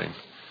this morning?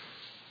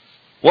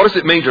 What does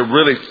it mean to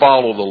really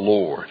follow the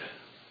Lord?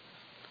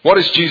 What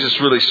is Jesus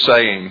really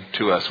saying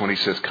to us when he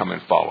says, "Come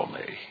and follow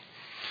me"?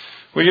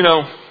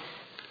 Well,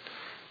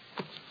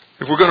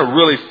 if we're going to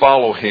really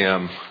follow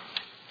him,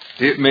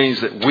 it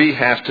means that we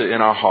have to, in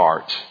our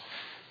hearts,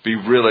 be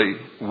really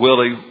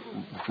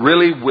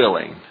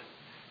willing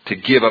to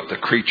give up the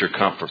creature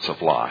comforts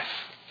of life.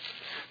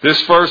 This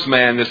first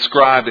man, this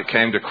scribe that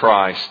came to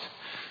Christ,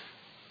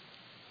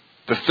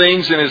 the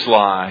things in his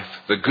life,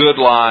 the good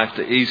life,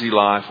 the easy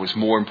life, was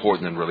more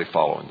important than really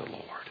following the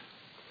Lord.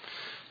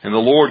 And the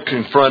Lord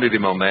confronted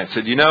him on that and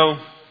said,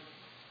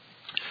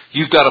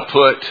 "You've got to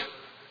put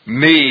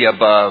me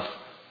above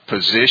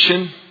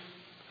position,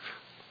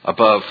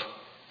 above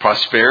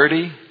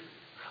prosperity,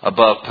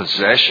 above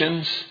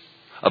possessions,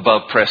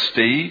 above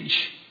prestige.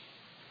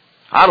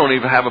 I don't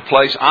even have a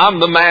place. I'm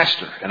the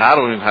master, and I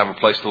don't even have a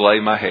place to lay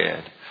my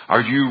head.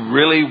 Are you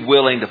really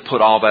willing to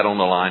put all that on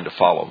the line to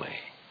follow me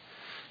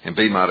and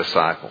be my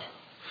disciple?"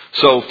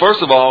 So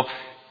first of all,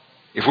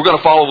 if we're going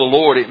to follow the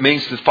Lord, it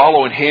means that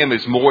following him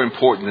is more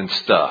important than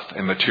stuff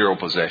and material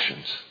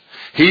possessions.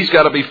 He's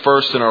got to be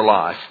first in our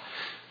life.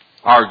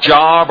 Our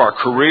job, our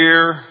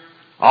career,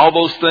 all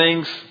those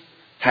things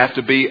have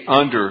to be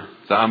under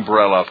the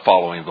umbrella of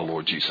following the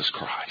Lord Jesus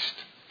Christ.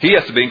 He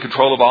has to be in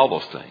control of all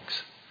those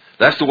things.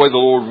 That's the way the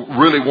Lord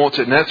really wants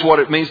it. And that's what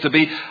it means to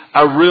be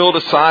a real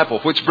disciple.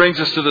 Which brings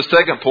us to the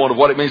second point of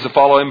what it means to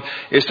follow him,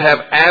 is to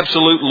have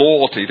absolute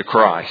loyalty to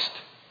Christ,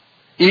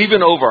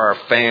 even over our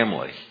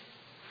family.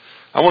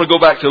 I want to go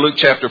back to Luke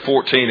chapter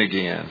 14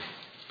 again.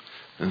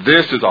 And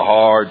this is a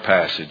hard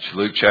passage,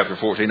 Luke chapter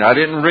 14. I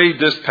didn't read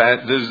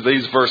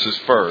these verses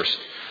first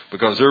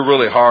because they're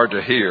really hard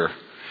to hear.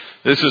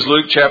 This is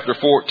Luke chapter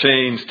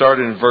 14,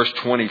 starting in verse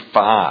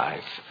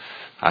 25.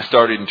 I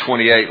started in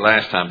 28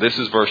 last time. This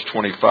is verse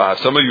 25.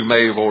 Some of you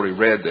may have already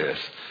read this,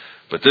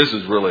 but this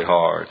is really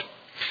hard.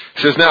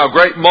 It says, now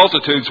great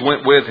multitudes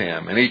went with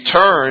him, and he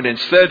turned and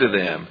said to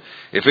them,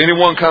 if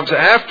anyone comes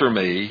after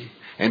me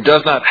and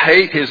does not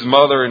hate his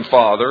mother and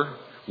father,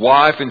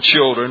 wife and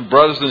children,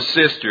 brothers and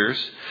sisters,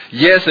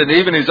 yes, and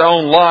even his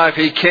own life,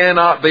 he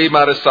cannot be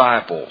my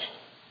disciple.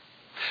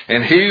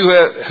 And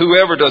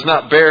whoever does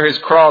not bear his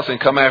cross and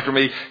come after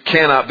me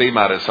cannot be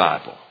my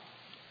disciple.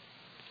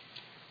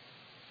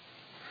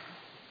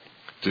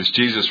 Does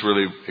Jesus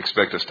really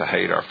expect us to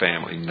hate our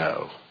family?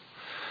 No.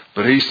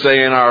 But he's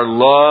saying our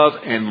love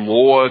and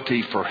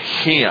loyalty for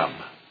him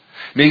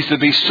needs to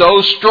be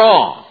so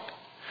strong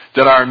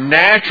that our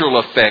natural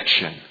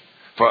affection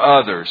for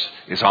others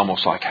is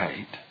almost like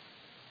hate.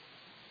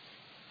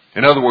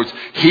 In other words,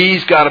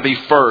 he's got to be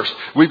first.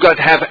 We've got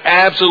to have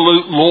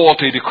absolute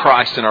loyalty to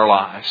Christ in our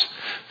lives.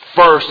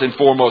 First and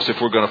foremost,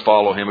 if we're going to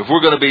follow him, if we're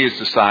going to be his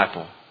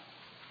disciple.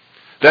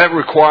 That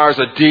requires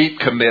a deep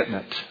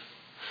commitment.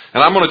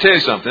 And I'm going to tell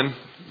you something,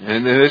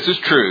 and this is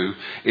true.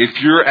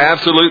 If your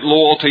absolute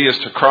loyalty is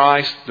to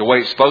Christ, the way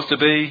it's supposed to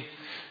be,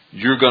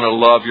 you're going to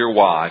love your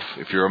wife,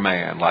 if you're a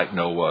man, like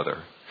no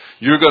other.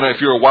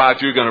 If you're a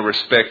wife, you're going to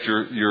respect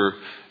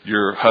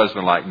your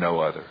husband like no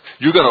other.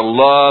 You're going to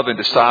love and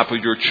disciple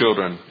your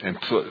children and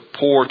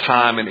pour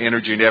time and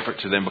energy and effort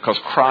to them because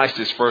Christ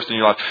is first in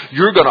your life.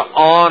 You're going to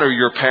honor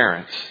your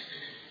parents.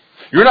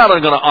 You're not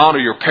only going to honor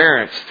your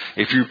parents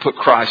if you put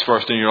Christ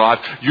first in your life.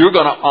 You're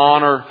going to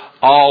honor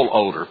all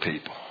older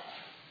people.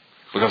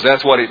 Because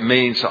that's what it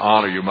means to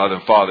honor your mother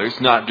and father. It's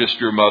not just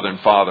your mother and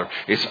father.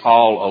 It's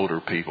all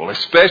older people,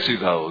 especially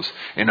those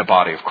in the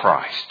body of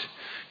Christ.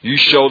 You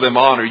show them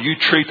honor. You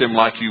treat them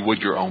like you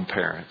would your own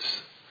parents.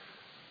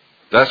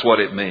 That's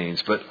what it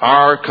means. But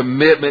our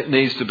commitment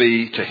needs to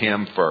be to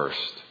him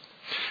first.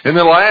 And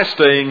the last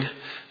thing,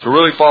 to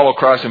really follow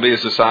Christ and be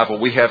his disciple,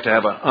 we have to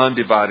have an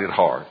undivided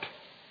heart.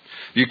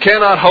 You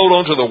cannot hold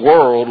on to the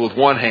world with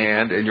one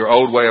hand and your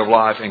old way of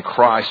life and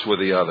Christ with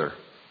the other.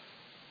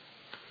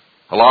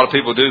 A lot of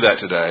people do that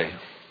today.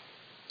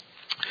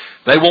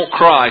 They want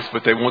Christ,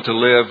 but they want to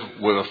live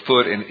with a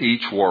foot in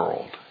each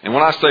world. And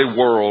when I say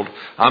world,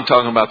 I'm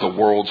talking about the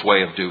world's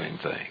way of doing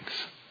things.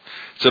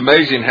 It's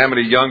amazing how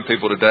many young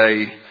people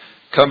today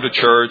come to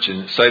church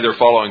and say they're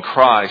following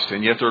Christ,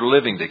 and yet they're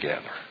living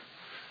together.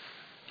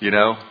 You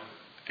know?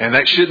 And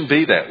that shouldn't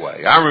be that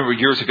way. I remember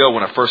years ago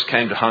when I first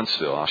came to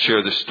Huntsville, I'll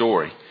share this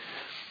story.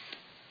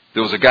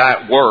 There was a guy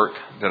at work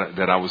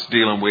that I was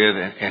dealing with,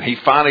 and he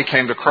finally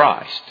came to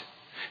Christ.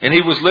 And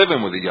he was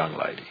living with a young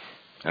lady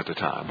at the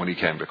time when he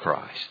came to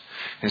Christ.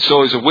 And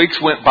so as the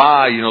weeks went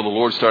by, the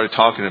Lord started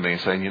talking to me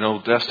and saying,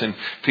 Dustin,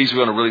 if he's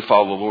going to really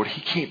follow the Lord,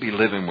 he can't be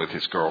living with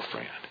his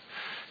girlfriend.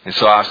 And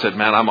so I said,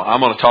 man, I'm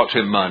going to talk to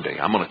him Monday.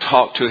 I'm going to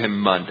talk to him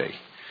Monday.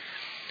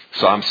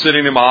 So I'm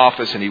sitting in my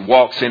office and he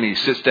walks in and he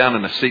sits down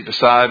in the seat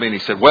beside me and he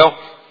said,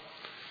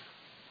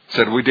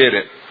 we did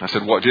it. I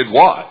said, did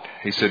what?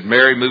 He said,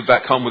 Mary moved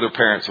back home with her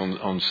parents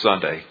on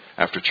Sunday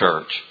after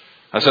church.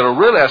 I said, oh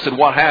really? I said,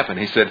 what happened?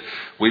 He said,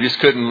 we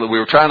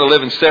were trying to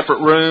live in separate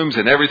rooms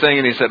and everything.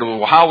 And he said,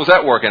 well, how was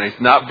that working?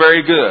 It's not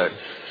very good.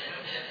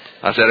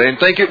 I said, I didn't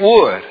think it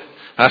would.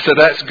 I said,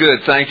 that's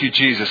good. Thank you,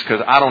 Jesus,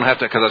 because I don't have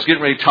to, because I was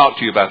getting ready to talk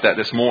to you about that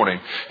this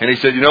morning. And he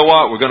said, you know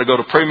what? We're going to go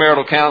to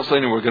premarital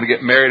counseling and we're going to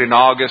get married in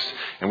August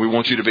and we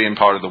want you to be in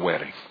part of the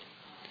wedding.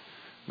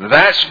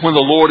 That's when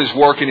the Lord is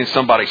working in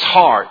somebody's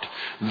heart.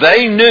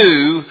 They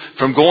knew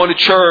from going to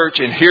church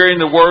and hearing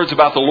the words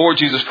about the Lord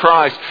Jesus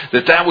Christ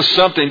that was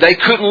something. They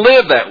couldn't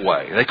live that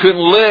way. They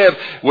couldn't live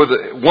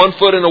with one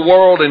foot in the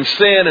world and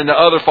sin and the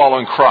other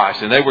following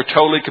Christ. And they were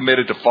totally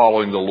committed to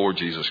following the Lord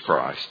Jesus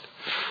Christ.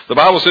 The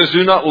Bible says,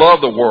 do not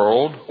love the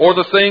world or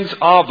the things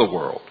of the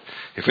world.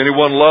 If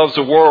anyone loves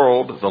the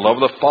world, the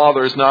love of the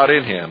Father is not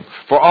in him.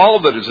 For all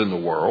that is in the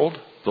world,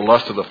 the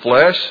lust of the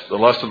flesh, the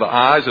lust of the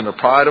eyes, and the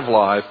pride of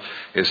life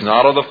is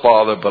not of the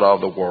Father, but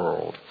of the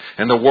world.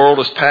 And the world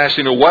is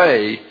passing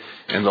away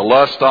in the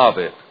lust of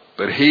it.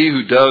 But he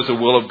who does the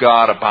will of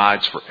God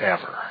abides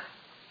forever.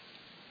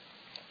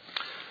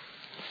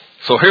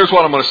 So here's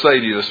what I'm going to say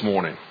to you this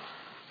morning.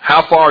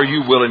 How far are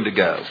you willing to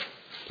go?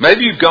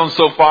 Maybe you've gone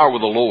so far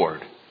with the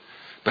Lord,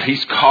 but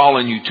he's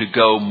calling you to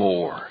go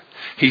more.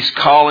 He's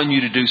calling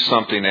you to do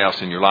something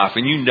else in your life,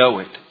 and you know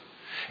it.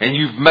 And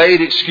you've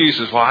made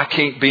excuses. Well, I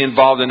can't be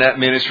involved in that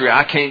ministry.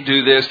 I can't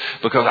do this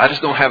because I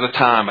just don't have the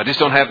time. I just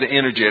don't have the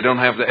energy. I don't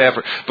have the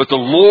effort. But the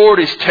Lord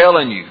is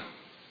telling you,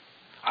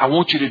 I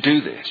want you to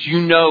do this.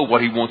 You know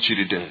what he wants you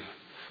to do.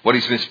 What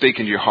he's been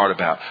speaking to your heart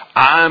about.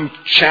 I'm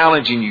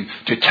challenging you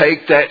to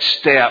take that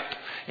step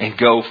and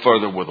go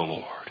further with the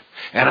Lord.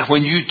 And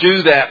when you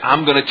do that,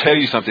 I'm going to tell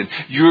you something.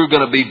 You're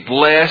going to be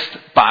blessed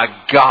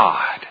by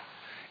God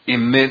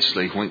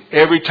immensely. When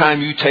every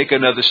time you take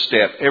another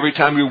step, every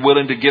time you're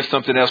willing to give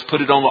something else,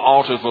 put it on the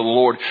altar for the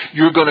Lord,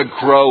 you're going to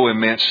grow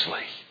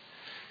immensely.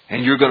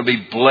 And you're going to be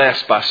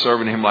blessed by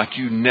serving him like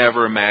you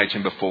never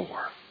imagined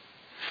before.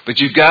 But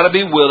you've got to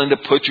be willing to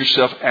put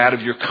yourself out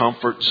of your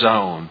comfort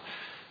zone.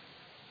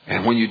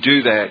 And when you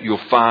do that, you'll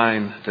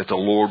find that the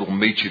Lord will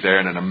meet you there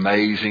in an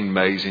amazing,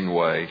 amazing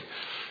way.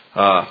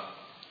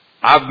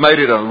 I've made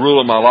it a rule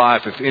of my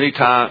life. If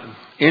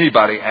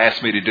anybody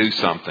asks me to do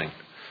something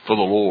for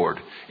the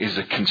Lord is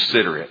to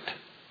consider it,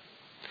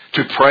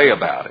 to pray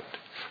about it.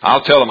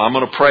 I'll tell them I'm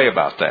going to pray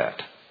about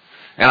that.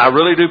 And I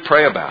really do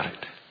pray about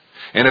it.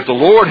 And if the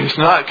Lord is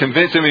not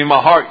convincing me in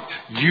my heart,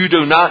 you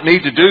do not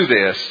need to do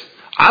this,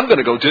 I'm going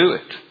to go do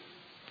it.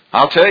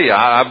 I'll tell you,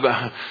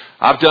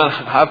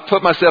 I've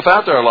put myself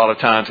out there a lot of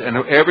times, and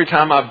every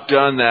time I've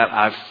done that,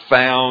 I've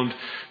found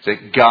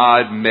that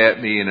God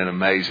met me in an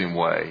amazing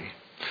way.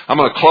 I'm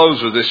going to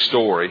close with this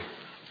story,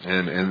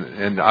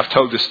 and I've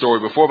told this story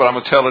before, but I'm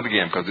going to tell it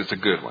again because it's a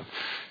good one.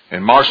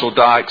 And Marshall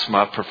Dykes,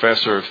 my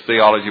professor of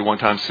theology, one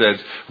time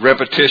said,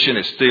 repetition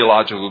is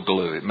theological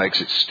glue. It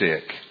makes it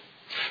stick.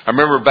 I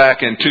remember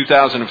back in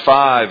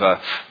 2005,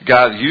 a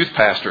guy, the youth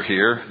pastor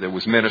here that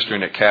was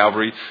ministering at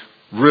Calvary,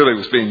 really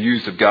was being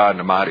used of God in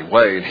a mighty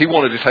way. And he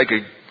wanted to take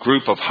a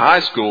group of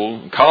high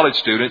school and college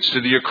students to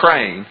the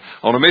Ukraine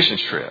on a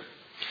missions trip.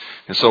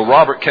 And so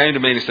Robert came to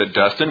me and he said,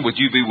 Dustin, would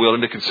you be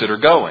willing to consider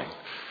going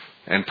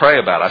and pray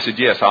about it? I said,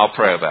 yes, I'll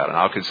pray about it and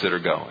I'll consider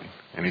going.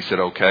 And he said,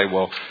 okay,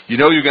 well, you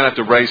know you're going to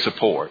have to raise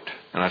support.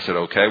 And I said,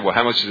 okay, well,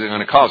 how much is it going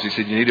to cost? He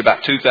said, you need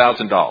about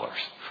 $2,000.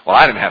 Well,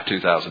 I didn't have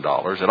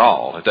 $2,000 at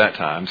all at that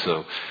time,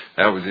 so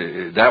that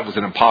was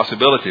an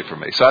impossibility for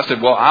me. So I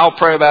said, well, I'll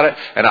pray about it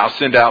and I'll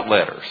send out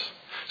letters.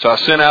 So I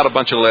sent out a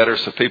bunch of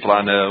letters to people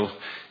I know,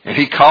 and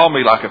he called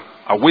me like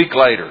a week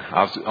later.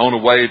 I was on the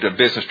way to a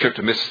business trip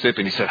to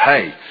Mississippi, and he said,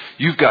 hey,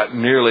 you've got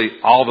nearly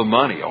all the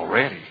money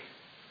already.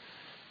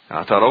 And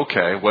I thought,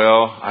 okay,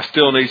 well, I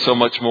still need so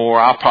much more.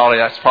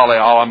 That's probably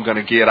all I'm going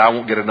to get. I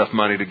won't get enough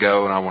money to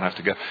go, and I won't have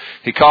to go.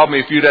 He called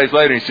me a few days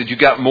later, and he said, you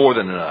got more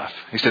than enough.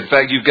 He said, in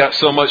fact, you've got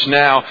so much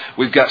now,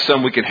 we've got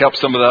some we can help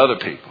some of the other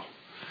people.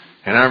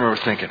 And I remember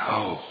thinking,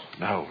 oh,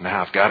 no,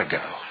 now I've got to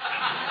go.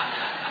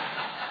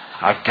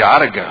 I've got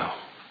to go.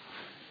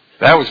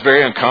 That was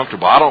very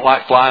uncomfortable. I don't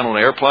like flying on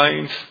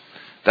airplanes.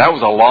 That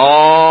was a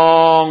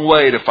long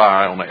way to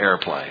fly on the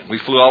airplane. We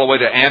flew all the way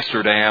to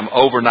Amsterdam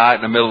overnight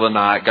in the middle of the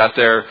night. Got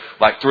there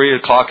like 3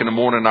 o'clock in the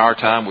morning our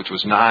time, which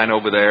was 9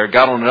 over there.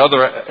 Got on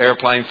another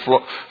airplane,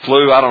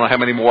 flew I don't know how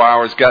many more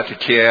hours, got to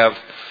Kiev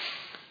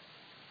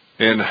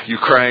in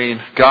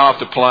Ukraine, got off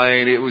the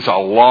plane. It was a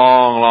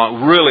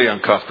long, really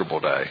uncomfortable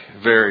day.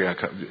 Very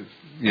uncomfortable.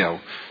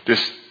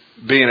 Just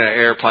being in an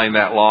airplane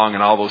that long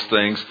and all those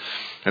things.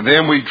 And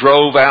then we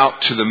drove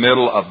out to the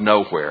middle of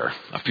nowhere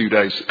a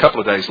couple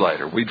of days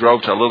later. We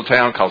drove to a little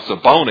town called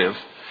Zaboniv,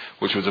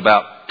 which was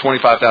about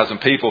 25,000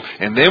 people.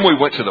 And then we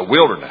went to the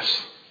wilderness.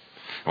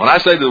 When I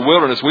say the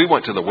wilderness, we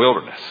went to the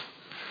wilderness.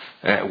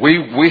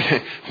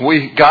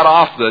 We got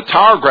off the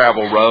tar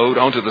gravel road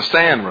onto the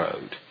sand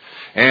road.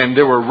 And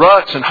there were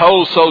ruts and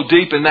holes so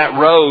deep in that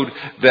road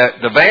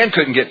that the van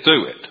couldn't get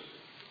through it.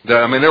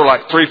 There were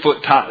like 3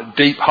 foot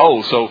deep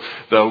holes. So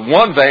the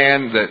one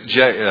van that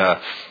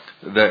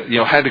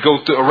had to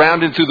go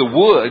around into the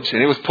woods,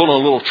 and it was pulling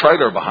a little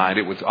trailer behind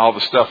it with all the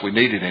stuff we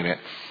needed in it,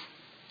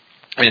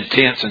 and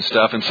tents and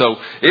stuff. And so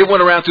it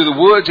went around through the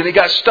woods, and it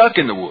got stuck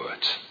in the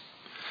woods.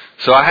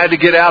 So I had to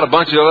get out, a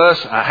bunch of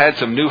us. I had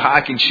some new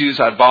hiking shoes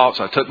I'd bought,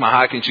 so I took my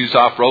hiking shoes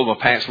off, rolled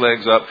my pants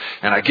legs up,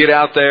 and I get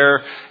out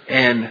there,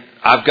 and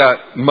I've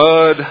got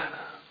mud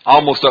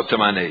almost up to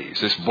my knees.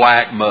 This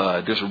black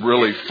mud, this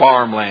really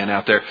farmland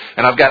out there.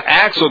 And I've got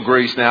axle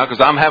grease now because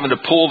I'm having to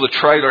help pull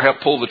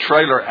the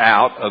trailer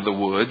out of the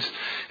woods.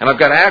 And I've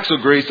got axle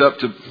grease up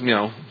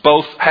to,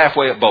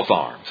 halfway up both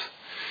arms.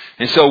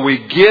 And so we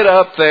get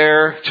up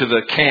there to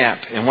the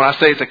camp. And when I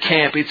say it's a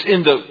camp, it's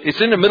in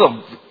the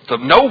middle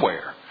of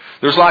nowhere.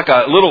 There's like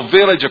a little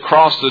village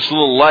across this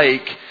little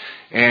lake.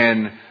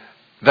 And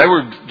they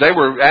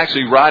were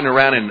actually riding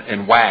around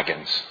in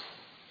wagons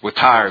with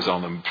tires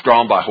on them,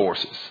 drawn by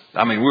horses.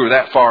 We were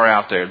that far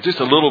out there. Just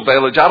a little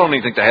village. I don't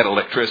even think they had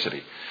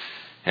electricity.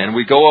 And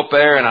we go up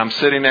there, and I'm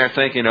sitting there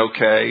thinking,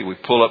 okay, we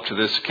pull up to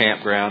this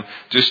campground,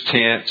 just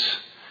tents,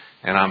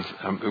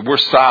 and we're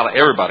silent.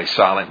 Everybody's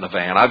silent in the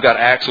van. I've got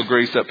axle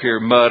grease up here,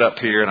 mud up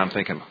here, and I'm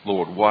thinking,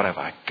 Lord, what have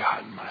I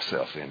gotten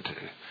myself into?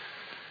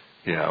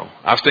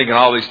 I was thinking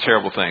all these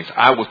terrible things.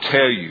 I will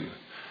tell you,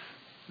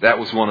 that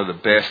was one of the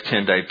best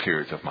 10-day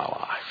periods of my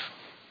life.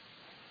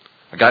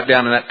 I got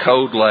down in that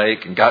cold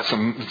lake and got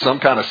some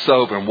kind of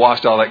soap and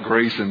washed all that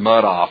grease and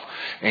mud off.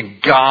 And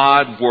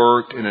God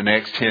worked in the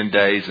next 10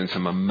 days in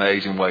some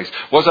amazing ways.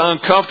 Was I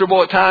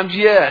uncomfortable at times?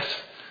 Yes.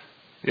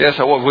 Yes,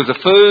 I was. Was the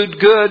food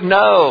good?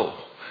 No.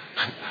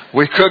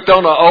 We cooked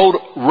on an old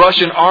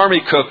Russian army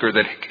cooker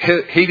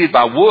that heated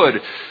by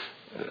wood.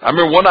 I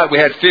remember one night we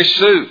had fish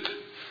soup.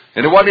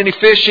 And there wasn't any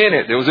fish in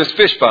it. There was just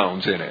fish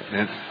bones in it.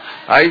 And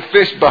I ate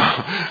fish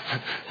bones.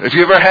 If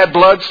you ever had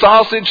blood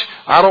sausage,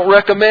 I don't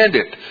recommend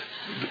it.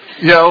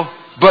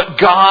 But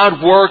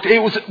God worked.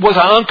 Was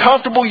I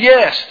uncomfortable?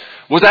 Yes.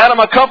 Was I out of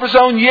my comfort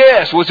zone?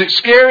 Yes. Was it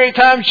scary at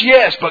times?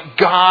 Yes. But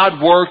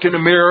God worked in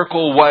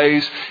miracle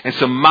ways and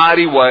some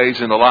mighty ways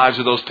in the lives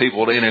of those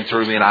people in and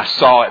through me. And I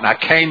saw it, and I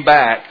came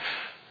back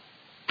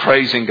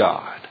praising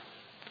God.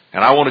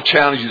 And I want to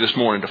challenge you this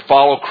morning to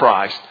follow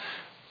Christ.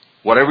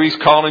 Whatever He's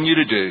calling you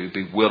to do,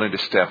 be willing to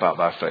step out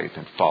by faith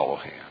and follow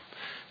Him.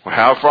 or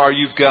how far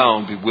you've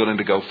gone, be willing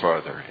to go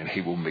further, and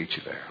He will meet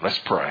you there. Let's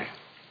pray.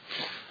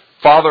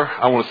 Father,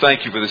 I want to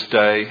thank you for this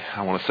day.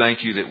 I want to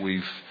thank you that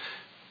we've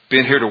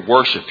been here to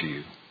worship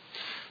you.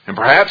 And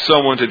perhaps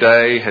someone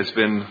today has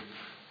been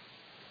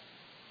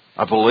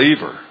a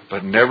believer,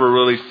 but never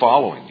really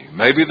following you.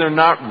 Maybe they're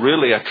not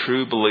really a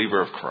true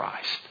believer of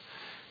Christ,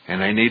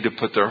 and they need to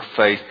put their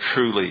faith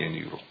truly in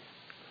you.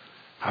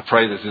 I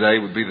pray that today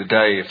would be the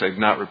day, if they've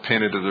not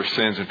repented of their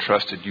sins and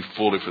trusted you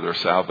fully for their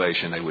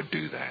salvation, they would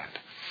do that.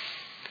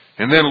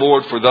 And then,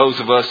 Lord, for those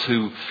of us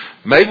who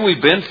maybe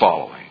we've been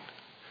following,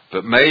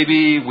 but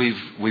maybe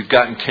we've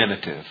gotten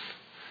tentative.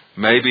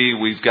 Maybe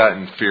we've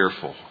gotten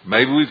fearful.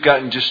 Maybe we've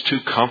gotten just too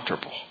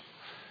comfortable.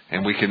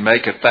 And we can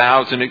make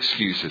 1,000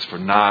 excuses for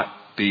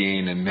not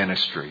being in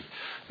ministry,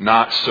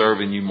 not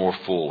serving you more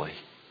fully.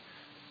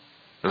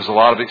 There's a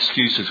lot of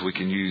excuses we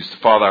can use.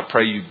 Father, I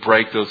pray you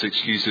break those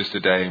excuses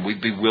today, and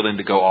we'd be willing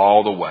to go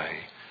all the way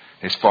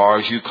as far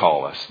as you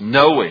call us,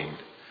 knowing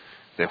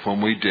that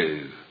when we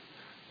do,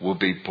 we'll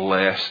be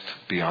blessed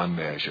beyond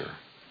measure.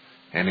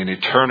 And in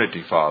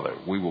eternity, Father,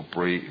 we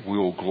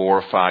will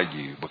glorify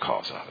you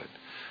because of it.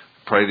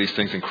 Pray these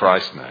things in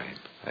Christ's name.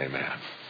 Amen.